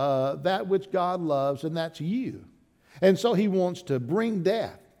that which God loves, and that's you. And so he wants to bring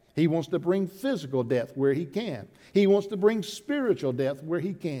death. He wants to bring physical death where he can. He wants to bring spiritual death where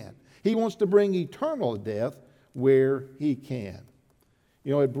he can. He wants to bring eternal death where he can.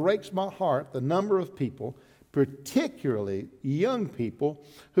 It breaks my heart the number of people, particularly young people,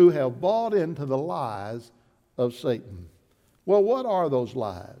 who have bought into the lies of Satan. Well, what are those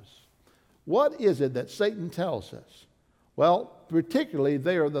lies? What is it that Satan tells us? Well, particularly,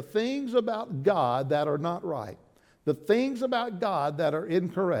 they are the things about God that are not right, the things about God that are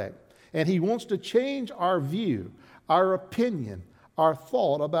incorrect. And he wants to change our view, our opinion, our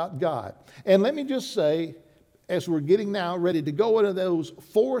thought about God. And let me just say, as we're getting now ready to go into those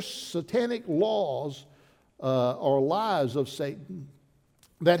 4 satanic laws or lies of Satan,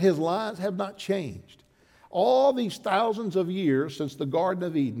 that his lies have not changed. All these thousands of years since the Garden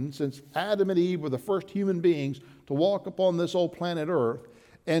of Eden, since Adam and Eve were the first human beings to walk upon this old planet Earth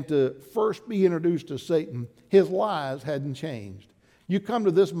and to first be introduced to Satan, his lies hadn't changed. You come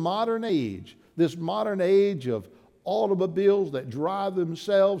to this modern age of automobiles that drive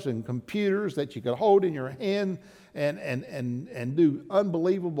themselves and computers that you can hold in your hand and do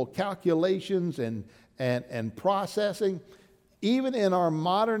unbelievable calculations and processing. Even in our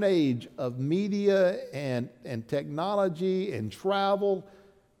modern age of media and technology and travel,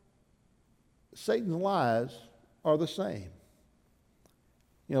 Satan's lies are the same.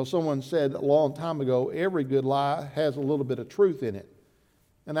 Someone said a long time ago, every good lie has a little bit of truth in it.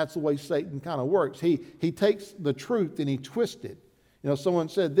 And that's the way Satan kind of works. He takes the truth and he twists it. Someone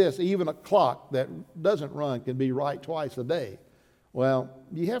said this, even a clock that doesn't run can be right twice a day. Well,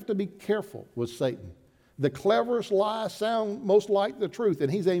 you have to be careful with Satan. The cleverest lies sound most like the truth,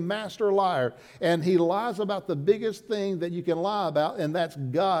 and he's a master liar, and he lies about the biggest thing that you can lie about, and that's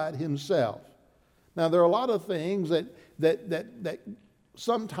God himself. Now, there are a lot of things that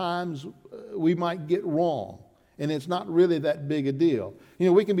sometimes we might get wrong, and it's not really that big a deal. You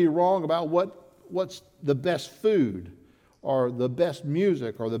know, we can be wrong about what's the best food or the best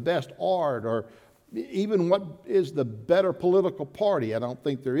music or the best art or even what is the better political party. I don't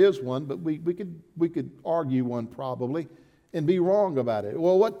think there is one, but we could argue one probably and be wrong about it.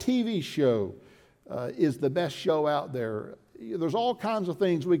 Well, what TV show is the best show out there? There's all kinds of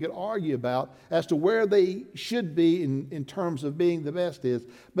things we could argue about as to where they should be in terms of being the best is.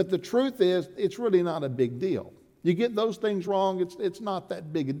 But the truth is, it's really not a big deal. You get those things wrong, it's not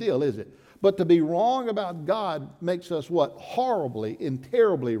that big a deal, is it? But to be wrong about God makes us what? Horribly and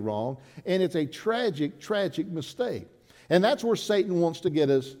terribly wrong. And it's a tragic, tragic mistake. And that's where Satan wants to get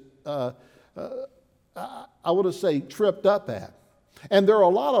us, I want to say, tripped up at. And there are a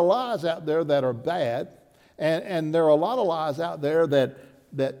lot of lies out there that are bad. And there are a lot of lies out there that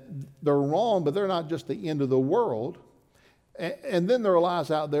they're wrong, but they're not just the end of the world. And then there are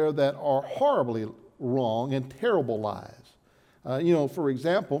lies out there that are horribly wrong and terrible lies. You know, for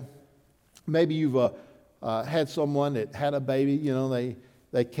example, maybe you've had someone that had a baby. You know,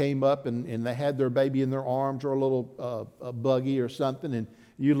 they came up and they had their baby in their arms or a little buggy or something, and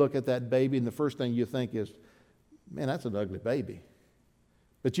you look at that baby and the first thing you think is, man, that's an ugly baby.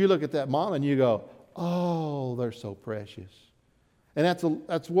 But you look at that mom and you go, oh, they're so precious. And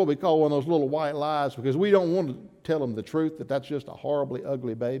that's what we call one of those little white lies, because we don't want to tell them the truth that that's just a horribly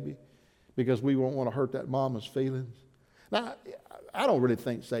ugly baby, because we won't want to hurt that mama's feelings. Now, I don't really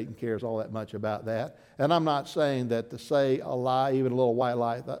think Satan cares all that much about that. And I'm not saying that to say a lie, even a little white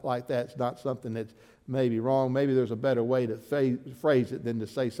lie like that's not something that's maybe wrong. Maybe there's a better way to phrase it than to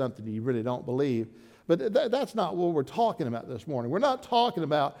say something you really don't believe. But that's not what we're talking about this morning. We're not talking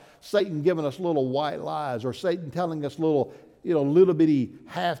about Satan giving us little white lies or Satan telling us little bitty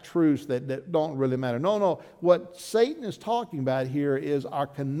half-truths that don't really matter. No. What Satan is talking about here is our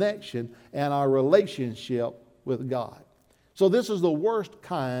connection and our relationship with God. So this is the worst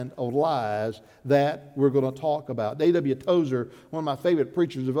kind of lies that we're going to talk about. A.W. Tozer, one of my favorite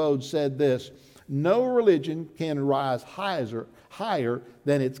preachers of old, said this: no religion can rise higher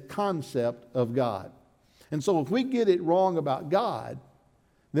than its concept of God. And so if we get it wrong about God,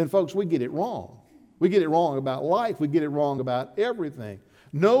 then folks, we get it wrong. We get it wrong about life. We get it wrong about everything.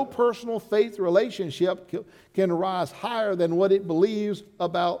 No personal faith relationship can rise higher than what it believes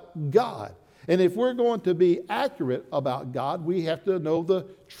about God. And if we're going to be accurate about God, we have to know the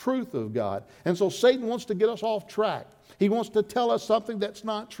truth of God. And so Satan wants to get us off track. He wants to tell us something that's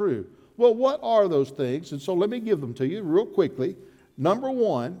not true. Well, what are those things? And so let me give them to you real quickly. Number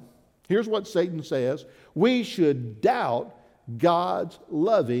one, here's what Satan says: we should doubt God's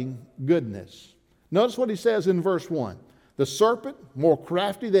loving goodness. Notice what he says in verse 1. The serpent, more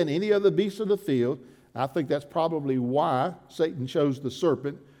crafty than any other beast of the field. I think that's probably why Satan chose the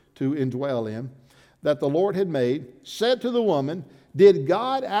serpent to indwell in, that the Lord had made, said to the woman, did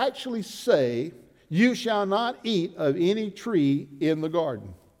God actually say, you shall not eat of any tree in the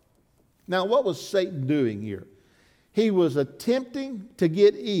garden? Now, what was Satan doing here? He was attempting to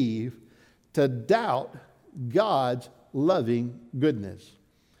get Eve to doubt God's loving goodness.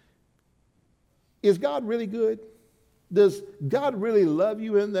 Is God really good? Does God really love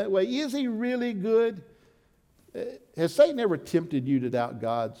you in that way? Is he really good? Has Satan ever tempted you to doubt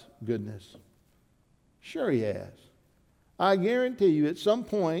God's goodness? Sure he has. I guarantee you at some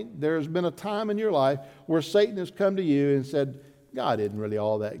point there's been a time in your life where Satan has come to you and said, God isn't really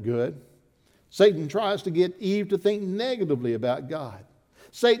all that good. Satan tries to get Eve to think negatively about God.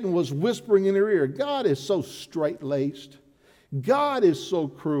 Satan was whispering in her ear, God is so straight-laced. God is so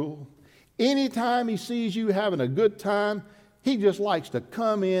cruel. Anytime he sees you having a good time, he just likes to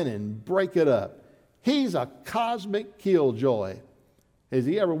come in and break it up. He's a cosmic killjoy. Has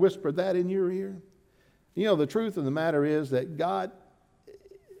he ever whispered that in your ear? You know, the truth of the matter is that God,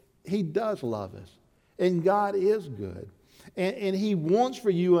 he does love us. And God is good. And he wants for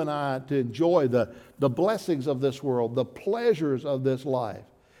you and I to enjoy the blessings of this world, the pleasures of this life.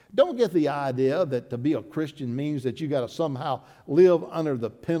 Don't get the idea that to be a Christian means that you got to somehow live under the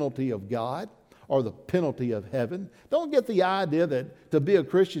penalty of God or the penalty of heaven. Don't get the idea that to be a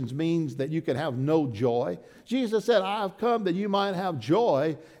Christian means that you can have no joy. Jesus said, I have come that you might have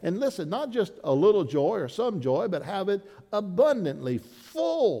joy. And listen, not just a little joy or some joy, but have it abundantly,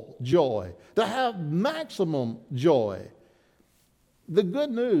 full joy, to have maximum joy. The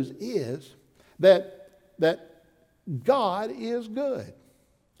good news is that God is good.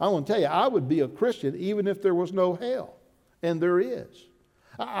 I want to tell you, I would be a Christian even if there was no hell, and there is.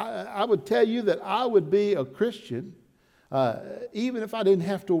 I would tell you that I would be a Christian even if I didn't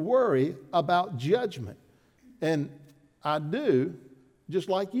have to worry about judgment. And I do, just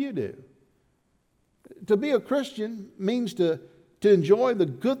like you do. To be a Christian means to enjoy the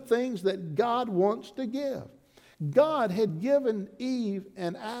good things that God wants to give. God had given Eve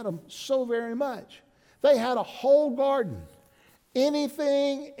and Adam so very much. They had a whole garden,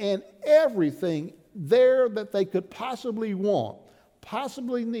 anything and everything there that they could possibly want,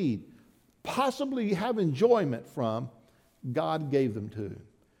 possibly need, possibly have enjoyment from, God gave them to them.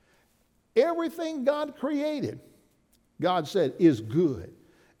 Everything God created, God said, is good.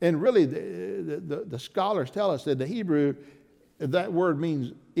 And really, the scholars tell us that the Hebrew, that word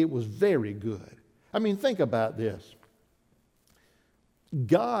means it was very good. I mean, think about this.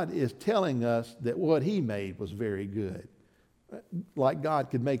 God is telling us that what he made was very good. Like God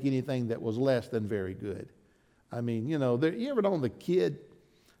could make anything that was less than very good. I mean, you ever known the kid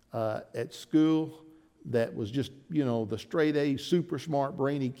at school that was just, the straight A, super smart,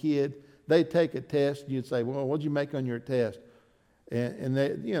 brainy kid? They'd take a test and you'd say, well, what'd you make on your test? And they,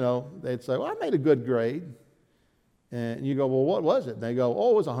 they'd say, well, I made a good grade. And you go, well, what was it? And they go,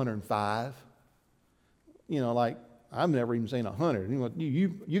 oh, it was 105. Like, I've never even seen 100.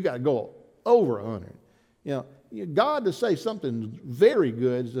 You got to go over 100. God to say something very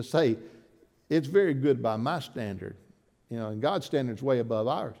good is to say it's very good by my standard. And God's standard's way above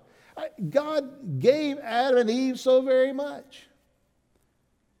ours. God gave Adam and Eve so very much.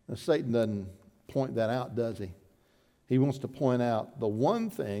 Now, Satan doesn't point that out, does he? He wants to point out the one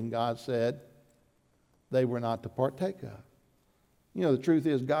thing God said they were not to partake of. The truth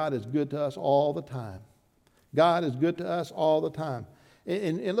is God is good to us all the time. God is good to us all the time.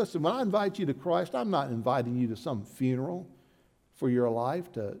 And listen, when I invite you to Christ, I'm not inviting you to some funeral for your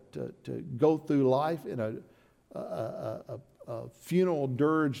life, to go through life in a funeral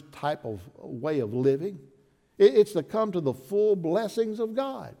dirge type of way of living. It's to come to the full blessings of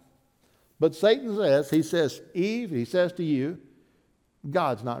God. But Satan says, he says, Eve, he says to you,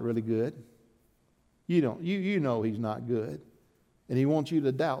 God's not really good. You know he's not good. And he wants you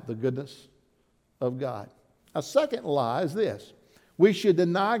to doubt the goodness of God. A second lie is this: we should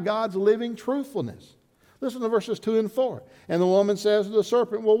deny God's living truthfulness. Listen to verses 2 and 4. And the woman says to the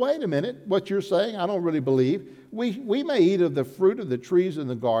serpent, well, wait a minute. What you're saying, I don't really believe. We may eat of the fruit of the trees in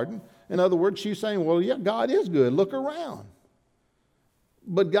the garden. In other words, she's saying, well, yeah, God is good. Look around.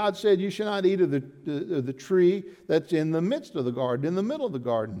 But God said you should not eat of the tree that's in the midst of the garden, in the middle of the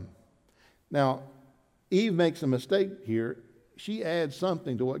garden. Now, Eve makes a mistake here. She adds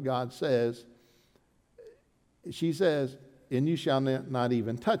something to what God says. She says, and you shall not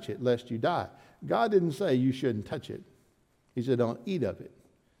even touch it, lest you die. God didn't say you shouldn't touch it. He said don't eat of it.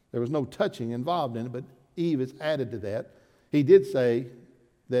 There was no touching involved in it, but Eve has added to that. He did say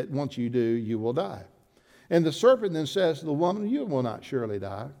that once you do, you will die. And the serpent then says to the woman, you will not surely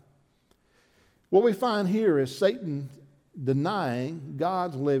die. What we find here is Satan denying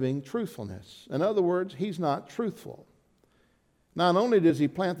God's living truthfulness. In other words, he's not truthful. Not only does he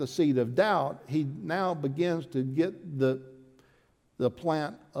plant the seed of doubt, he now begins to get the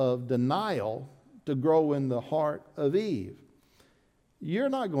plant of denial to grow in the heart of Eve. You're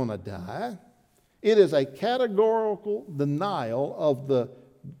not going to die. It is a categorical denial of the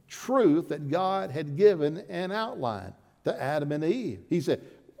truth that God had given and outlined to Adam and Eve. He said,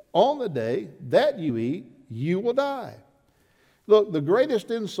 on the day that you eat, you will die. Look, the greatest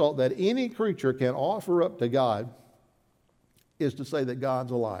insult that any creature can offer up to God is to say that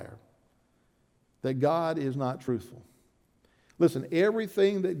God's a liar, that God is not truthful. Listen,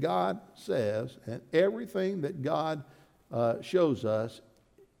 everything that God says and everything that God shows us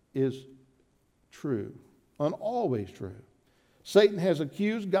is true and always true. Satan has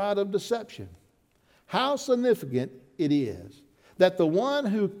accused God of deception. How significant it is that the one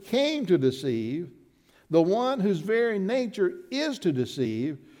who came to deceive, the one whose very nature is to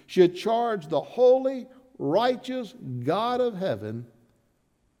deceive, should charge the holy, righteous God of heaven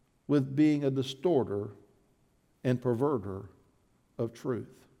with being a distorter and perverter of truth.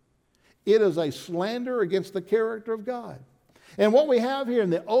 It is a slander against the character of God. And what we have here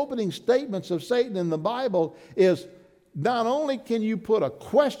in the opening statements of Satan in the Bible is not only can you put a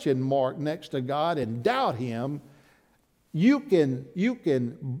question mark next to God and doubt him, you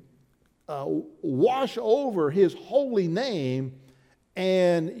can wash over his holy name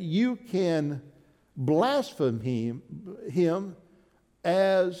and you can blaspheme him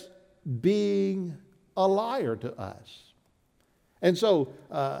as being a liar to us. And so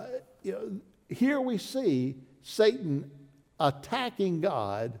here we see Satan attacking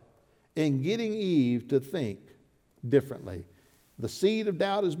God and getting Eve to think differently. The seed of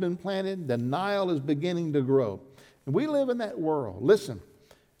doubt has been planted. Denial is beginning to grow. And we live in that world. Listen,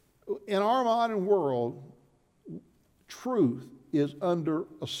 in our modern world, truth is under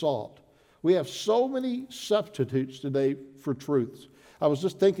assault. We have so many substitutes today for truths. I was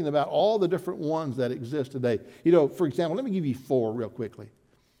just thinking about all the different ones that exist today. You know, for example, let me give you 4 real quickly.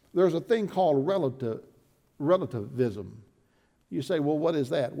 There's a thing called relativism. You say, well, what is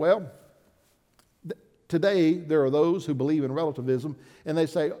that? Well, today there are those who believe in relativism, and they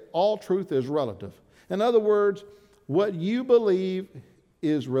say all truth is relative. In other words, what you believe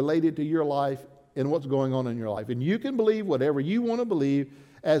is related to your life and what's going on in your life. And you can believe whatever you want to believe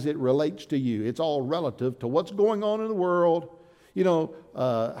as it relates to you. It's all relative to what's going on in the world. You know,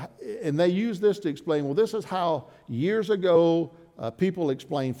 and they use this to explain, well, this is how years ago people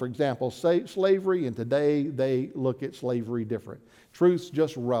explain, for example, slavery, and today they look at slavery different. Truth's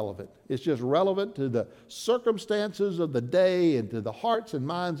just relevant. It's just relevant to the circumstances of the day and to the hearts and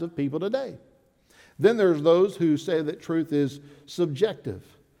minds of people today. Then there's those who say that truth is subjective.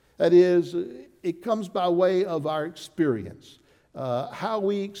 That is, it comes by way of our experience. How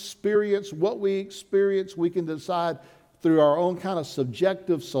we experience what we experience, we can decide through our own kind of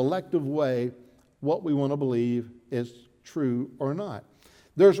subjective, selective way what we want to believe is true or not.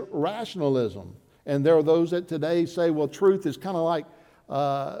 There's rationalism, and there are those that today say, well, truth is kind of like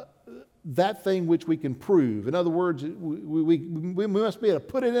that thing which we can prove. In other words, we must be able to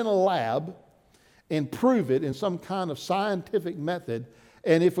put it in a lab and prove it in some kind of scientific method,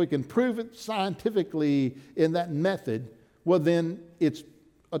 and if we can prove it scientifically in that method, well, then it's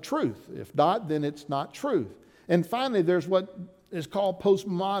a truth. If not, then it's not truth. And finally, there's what is called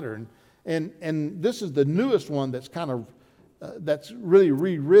postmodern, and this is the newest one that's kind of that's really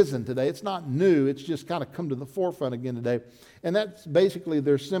re-risen today. It's not new; it's just kind of come to the forefront again today. And that's basically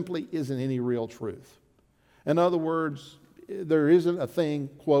there simply isn't any real truth. In other words, there isn't a thing,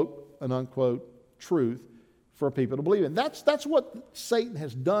 quote and unquote, truth for people to believe in. That's what Satan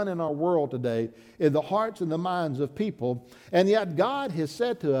has done in our world today, in the hearts and the minds of people. And yet God has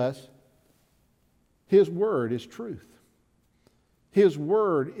said to us, His word is truth. His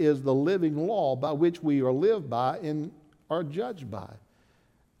word is the living law by which we are lived by and are judged by.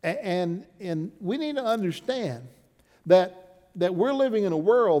 And we need to understand that we're living in a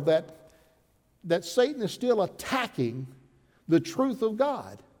world that Satan is still attacking the truth of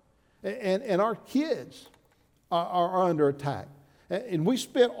God. And our kids are under attack. And we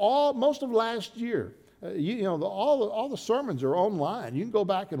spent most of last year, all the sermons are online. You can go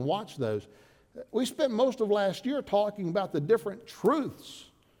back and watch those. We spent most of last year talking about the different truths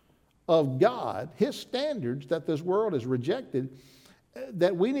of God, His standards that this world has rejected,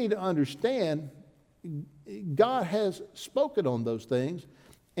 that we need to understand. God has spoken on those things.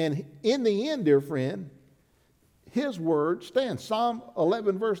 And in the end, dear friend, His word stands. Psalm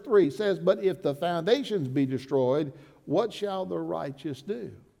 11 verse 3 says, but if the foundations be destroyed, what shall the righteous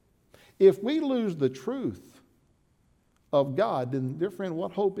do? If we lose the truth of God, then, dear friend,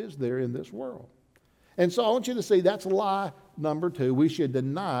 what hope is there in this world? And so I want you to see that's lie number 2. We should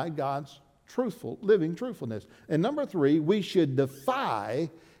deny God's living truthfulness. And number 3, we should defy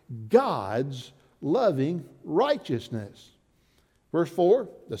God's loving righteousness. Verse 4,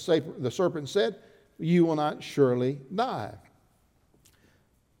 the serpent said, you will not surely die.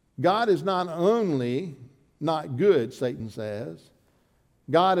 God is not only not good, Satan says.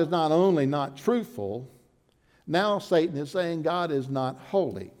 God is not only not truthful. Now Satan is saying God is not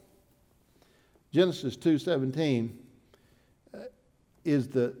holy. Genesis 2:17 is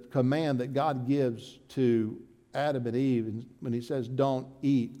the command that God gives to Adam and Eve when He says, don't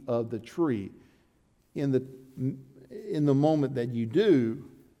eat of the tree. In the moment that you do,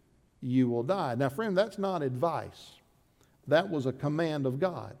 you will die. Now, friend, that's not advice. That was a command of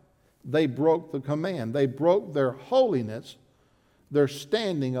God. They broke the command. They broke their holiness, their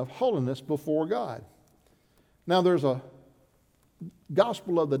standing of holiness before God. Now, there's a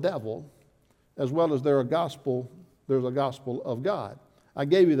gospel of the devil as well as there's a gospel of God. I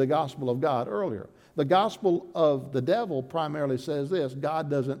gave you the gospel of God earlier. The gospel of the devil primarily says this: God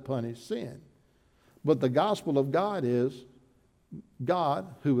doesn't punish sin. But the gospel of God is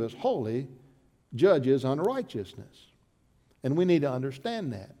God, who is holy, judges unrighteousness. And we need to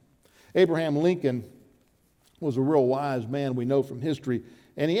understand that. Abraham Lincoln was a real wise man, we know from history,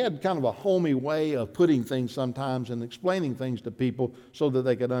 and he had kind of a homey way of putting things sometimes and explaining things to people so that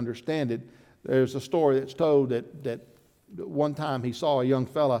they could understand it. There's a story that's told that one time he saw a young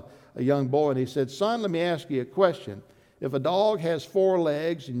boy, and he said, son, let me ask you a question. If a dog has 4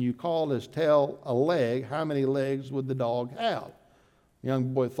 legs and you call his tail a leg, how many legs would the dog have? The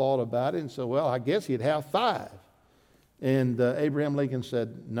young boy thought about it and said, well, I guess he'd have 5. And Abraham Lincoln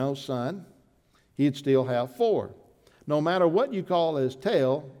said, no, son, he'd still have 4. No matter what you call his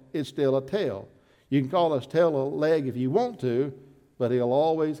tail, it's still a tail. You can call his tail a leg if you want to, but he'll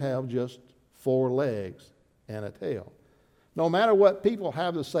always have just 4 legs and a tail. No matter what people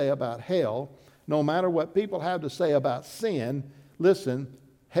have to say about hell, no matter what people have to say about sin, listen,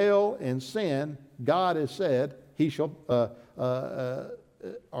 hell and sin, God has said, he shall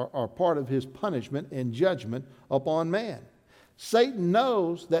are part of his punishment and judgment upon man. Satan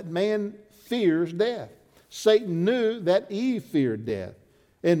knows that man fears death. Satan knew that Eve feared death.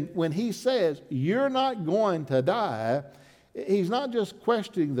 And when he says, you're not going to die, he's not just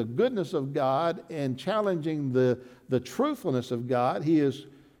questioning the goodness of God and challenging the truthfulness of God. He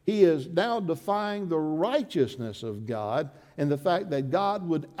is now defying the righteousness of God and the fact that God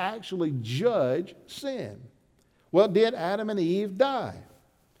would actually judge sin. Well, did Adam and Eve die?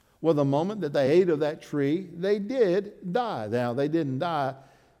 Well, the moment that they ate of that tree, they did die. Now, they didn't die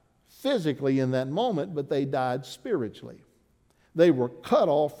physically in that moment, but they died spiritually. They were cut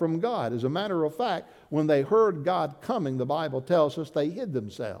off from God. As a matter of fact, when they heard God coming, the Bible tells us they hid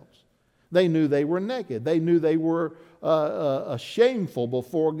themselves. They knew they were naked. They knew they were shameful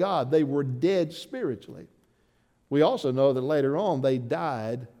before God. They were dead spiritually. We also know that later on they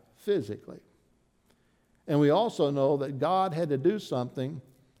died physically. And we also know that God had to do something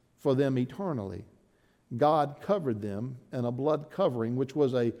for them eternally. God covered them in a blood covering, which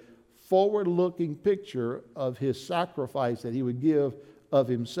was a forward-looking picture of his sacrifice that he would give of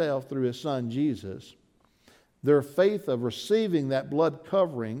himself through his son Jesus. Their faith of receiving that blood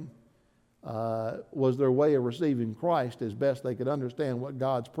covering was their way of receiving Christ as best they could understand what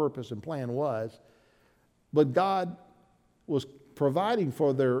God's purpose and plan was. But God was providing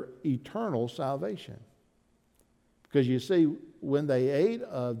for their eternal salvation. Because you see, when they ate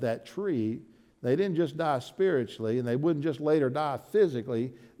of that tree, they didn't just die spiritually, and they wouldn't just later die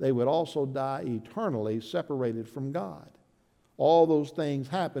physically. They would also die eternally, separated from God. All those things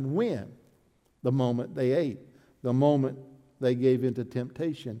happened when? The moment they ate, the moment they gave into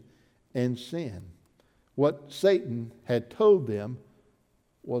temptation and sin. What Satan had told them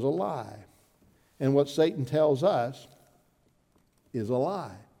was a lie. And what Satan tells us is a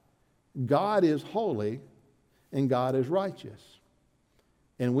lie. God is holy and God is righteous.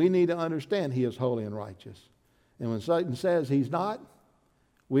 And we need to understand he is holy and righteous. And when Satan says he's not,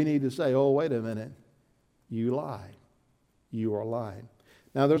 we need to say, oh, wait a minute, you lie. You are lying.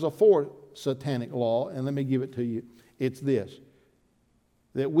 Now, there's a 4th satanic law, and let me give it to you. It's this,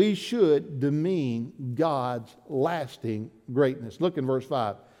 that we should demean God's lasting greatness. Look in verse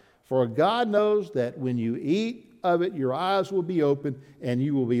 5. For God knows that when you eat of it, your eyes will be open, and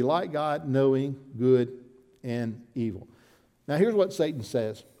you will be like God, knowing good and evil. Now, here's what Satan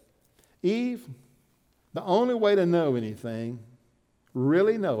says. Eve, the only way to know anything,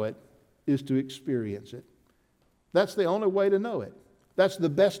 really know it, is to experience it. That's the only way to know it. That's the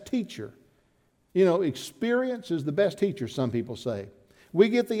best teacher. You know, experience is the best teacher, some people say. We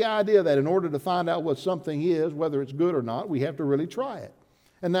get the idea that in order to find out what something is, whether it's good or not, we have to really try it.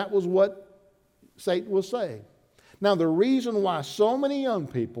 And that was what Satan was saying. Now, the reason why so many young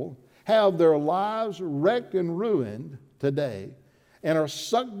people have their lives wrecked and ruined today and are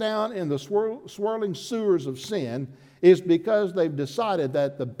sucked down in the swirling sewers of sin is because they've decided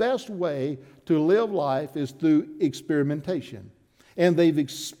that the best way to live life is through experimentation. And they've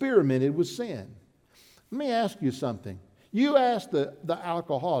experimented with sin. Let me ask you something. You ask the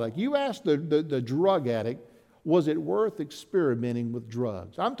alcoholic, you ask the drug addict, was it worth experimenting with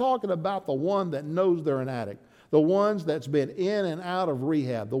drugs? I'm talking about the one that knows they're an addict. The ones that's been in and out of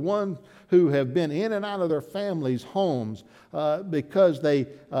rehab, the ones who have been in and out of their families' homes because they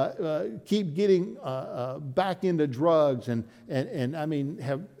keep getting back into drugs and I mean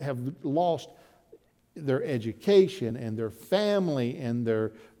have lost their education and their family and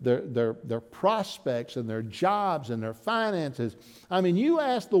their prospects and their jobs and their finances. I mean, you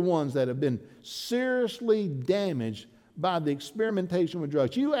ask the ones that have been seriously damaged by the experimentation with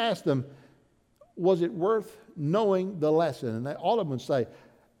drugs, you ask them, was it worth knowing the lesson? And all of them would say,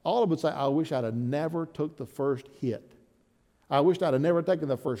 I wish I'd have never took the first hit. I wished I'd have never taken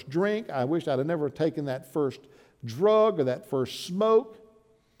the first drink. I wished I'd have never taken that first drug or that first smoke,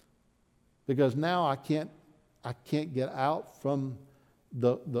 because now I can't get out from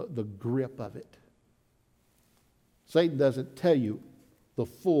the grip of it. Satan doesn't tell you the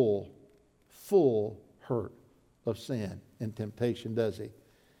full hurt of sin and temptation, does he?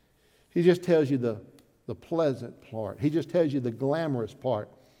 He just tells you the pleasant part. He just tells you the glamorous part.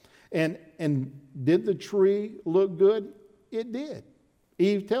 And did the tree look good? It did.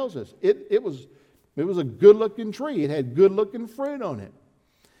 Eve tells us it was a good-looking tree. It had good-looking fruit on it.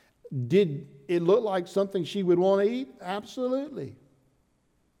 Did it look like something she would want to eat? Absolutely.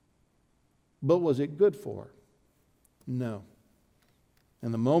 But was it good for her? No.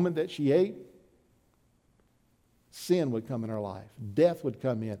 And the moment that she ate, sin would come in her life. Death would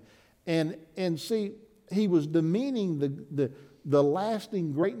come in. And see, he was demeaning the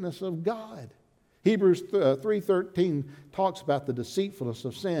lasting greatness of God. Hebrews 3:13 talks about the deceitfulness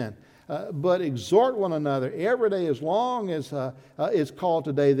of sin. But exhort one another every day as long as is called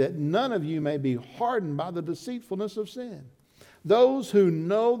today, that none of you may be hardened by the deceitfulness of sin. Those who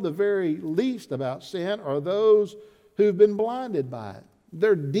know the very least about sin are those who've been blinded by it.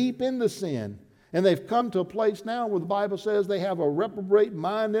 They're deep into sin. And they've come to a place now where the Bible says they have a reprobate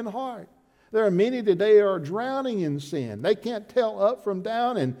mind and heart. There are many today who are drowning in sin. They can't tell up from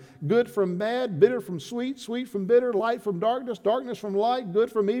down and good from bad, bitter from sweet, sweet from bitter, light from darkness, darkness from light,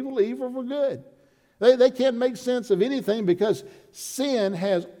 good from evil, evil from good. They can't make sense of anything because sin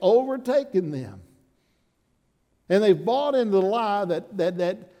has overtaken them. And they've bought into the lie that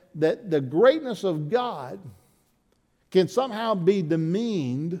the greatness of God can somehow be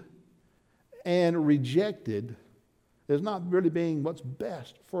demeaned and rejected as not really being what's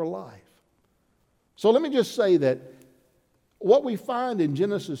best for life. So let me just say that what we find in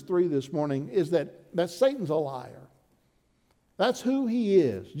Genesis 3 this morning is that Satan's a liar. That's who he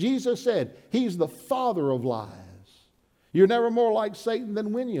is. Jesus said he's the father of lies. You're never more like Satan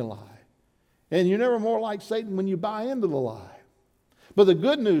than when you lie. And you're never more like Satan when you buy into the lie. But the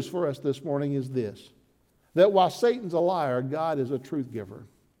good news for us this morning is this, that while Satan's a liar, God is a truth giver.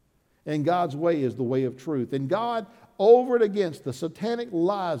 And God's way is the way of truth. And God, over and against the satanic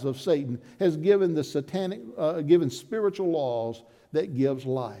lies of Satan, has given given spiritual laws that gives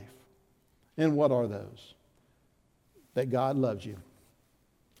life. And what are those? That God loves you.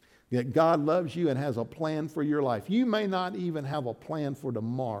 That God loves you and has a plan for your life. You may not even have a plan for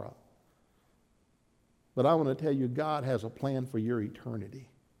tomorrow. But I want to tell you, God has a plan for your eternity.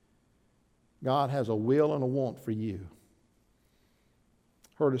 God has a will and a want for you.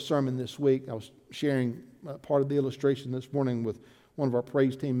 Heard a sermon this week. I was sharing part of the illustration this morning with one of our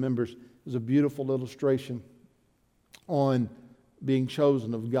praise team members. It was a beautiful illustration on being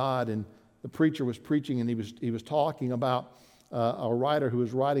chosen of God. And the preacher was preaching, and he was talking about a writer who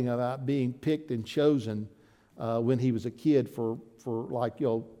was writing about being picked and chosen when he was a kid for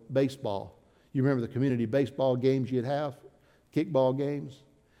baseball. You remember the community baseball games you'd have, kickball games?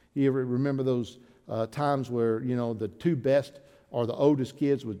 You ever remember those times where, the two best or the oldest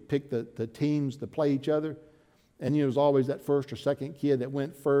kids would pick the teams to play each other? And there was always that first or second kid that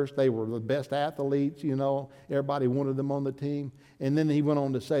went first. They were the best athletes, Everybody wanted them on the team. And then he went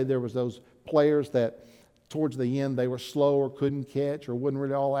on to say there was those players that towards the end they were slow or couldn't catch or wasn't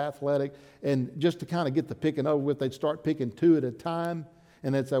really all athletic. And just to kind of get the picking over with, they'd start picking two at a time.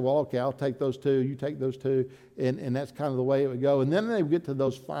 And they'd say, well, okay, I'll take those two, you take those two. And that's kind of the way it would go. And then they would get to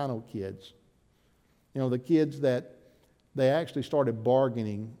those final kids. The kids that they actually started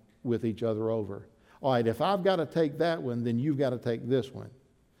bargaining with each other over. All right, if I've got to take that one, then you've got to take this one.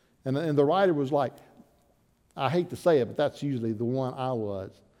 And the writer was like, I hate to say it, but that's usually the one I was.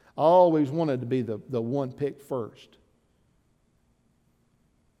 I always wanted to be the one picked first.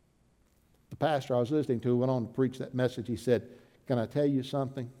 The pastor I was listening to went on to preach that message. He said, can I tell you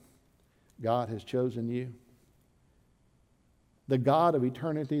something? God has chosen you. The God of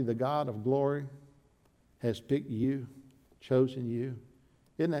eternity, the God of glory, has picked you, chosen you.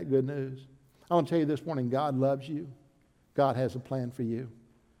 Isn't that good news? I want to tell you this morning, God loves you. God has a plan for you.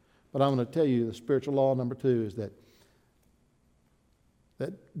 But I'm going to tell you the spiritual law number 2 is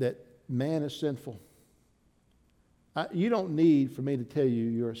that man is sinful. You don't need for me to tell you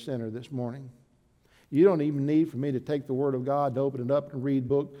you're a sinner this morning. You don't even need for me to take the Word of God, to open it up and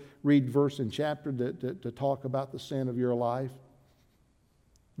read verse and chapter to talk about the sin of your life.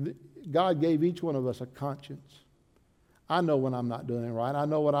 God gave each one of us a conscience. I know when I'm not doing it right. I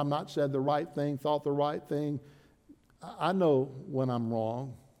know when I'm not said the right thing, thought the right thing. I know when I'm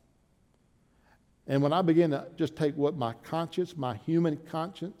wrong. And when I begin to just take what my conscience, my human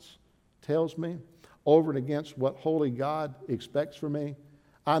conscience tells me, over and against what holy God expects from me,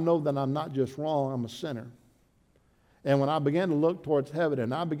 I know that I'm not just wrong, I'm a sinner. And when I begin to look towards heaven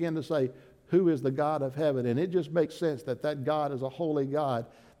and I begin to say, who is the God of heaven? And it just makes sense that God is a holy God,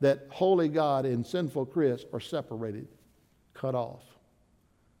 that holy God and sinful Chris are separated, cut off.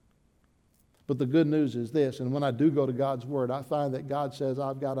 But the good news is this, and when I do go to God's Word, I find that God says,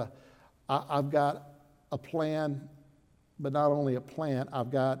 I've got a plan, but not only a plan,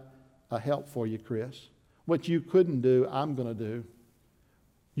 I've got a help for you, Chris. What you couldn't do, I'm going to do.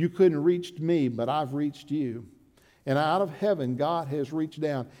 You couldn't reach me, but I've reached you. And out of heaven, God has reached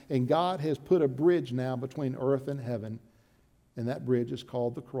down, and God has put a bridge now between earth and heaven, and that bridge is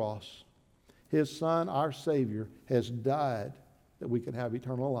called the cross. His Son, our Savior, has died that we can have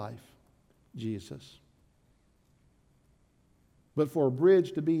eternal life, Jesus. But for a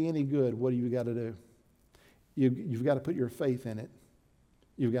bridge to be any good, what do you got to do? You've got to put your faith in it.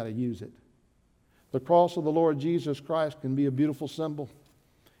 You've got to use it. The cross of the Lord Jesus Christ can be a beautiful symbol.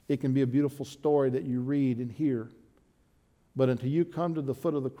 It can be a beautiful story that you read and hear. But until you come to the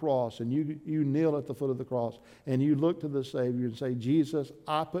foot of the cross and you kneel at the foot of the cross and you look to the Savior and say, Jesus,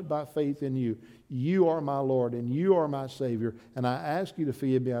 I put my faith in you. You are my Lord and you are my Savior, and I ask you to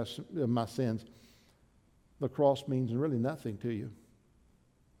forgive me of my sins. The cross means really nothing to you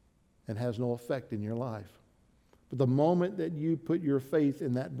and has no effect in your life. But the moment that you put your faith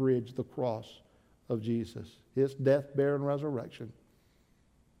in that bridge, the cross of Jesus, his death, burial, and resurrection,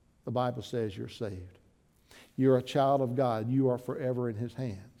 the Bible says you're saved. You're a child of God. You are forever in his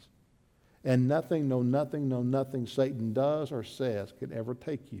hands. And nothing Satan does or says can ever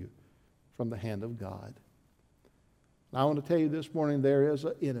take you from the hand of God. And I want to tell you this morning, there is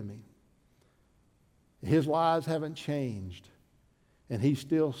an enemy. His lies haven't changed. And he's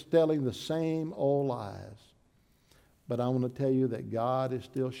still telling the same old lies. But I want to tell you that God is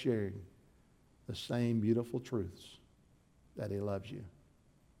still sharing the same beautiful truths, that he loves you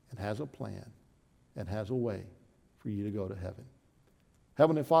and has a plan and has a way for you to go to heaven.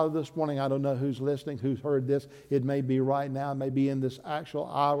 Heavenly Father, this morning, I don't know who's listening, who's heard this. It may be right now. It may be in this actual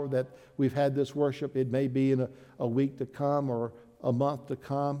hour that we've had this worship. It may be in a week to come or a month to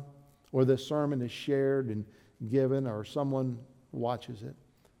come, or this sermon is shared and given or someone watches it.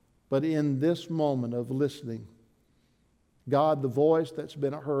 But in this moment of listening, God, the voice that's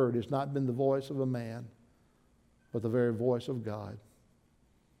been heard has not been the voice of a man, but the very voice of God.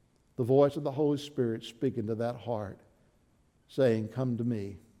 The voice of the Holy Spirit speaking to that heart, saying, come to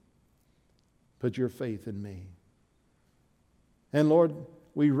me. Put your faith in me. And Lord,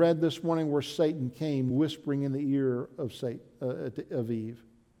 we read this morning where Satan came whispering in the ear of Eve,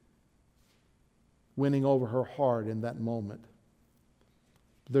 winning over her heart in that moment.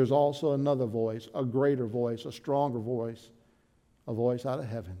 There's also another voice, a greater voice, a stronger voice, a voice out of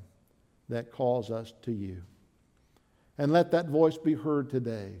heaven that calls us to you. And let that voice be heard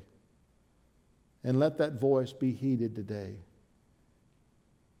today. And let that voice be heeded today.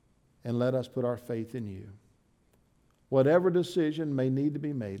 And let us put our faith in you. Whatever decision may need to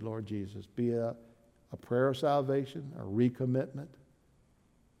be made, Lord Jesus, be a prayer of salvation, a recommitment,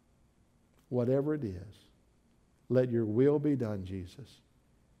 whatever it is, let your will be done, Jesus.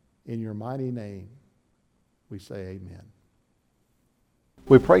 In your mighty name, we say amen.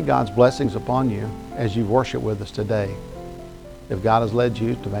 We pray God's blessings upon you as you worship with us today. If God has led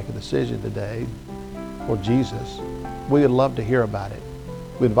you to make a decision today for Jesus, we would love to hear about it.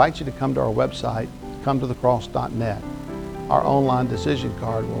 We invite you to come to our website, cometothecross.net. Our online decision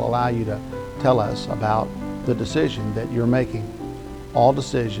card will allow you to tell us about the decision that you're making. All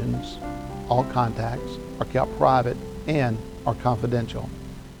decisions, all contacts are kept private and are confidential.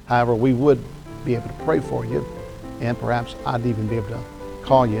 However, we would be able to pray for you, and perhaps I'd even be able to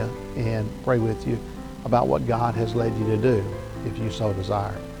call you and pray with you about what God has led you to do, if you so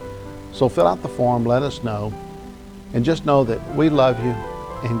desire. So fill out the form, let us know, and just know that we love you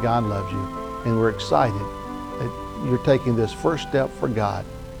and God loves you, and we're excited that you're taking this first step for God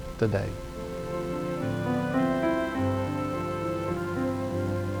today.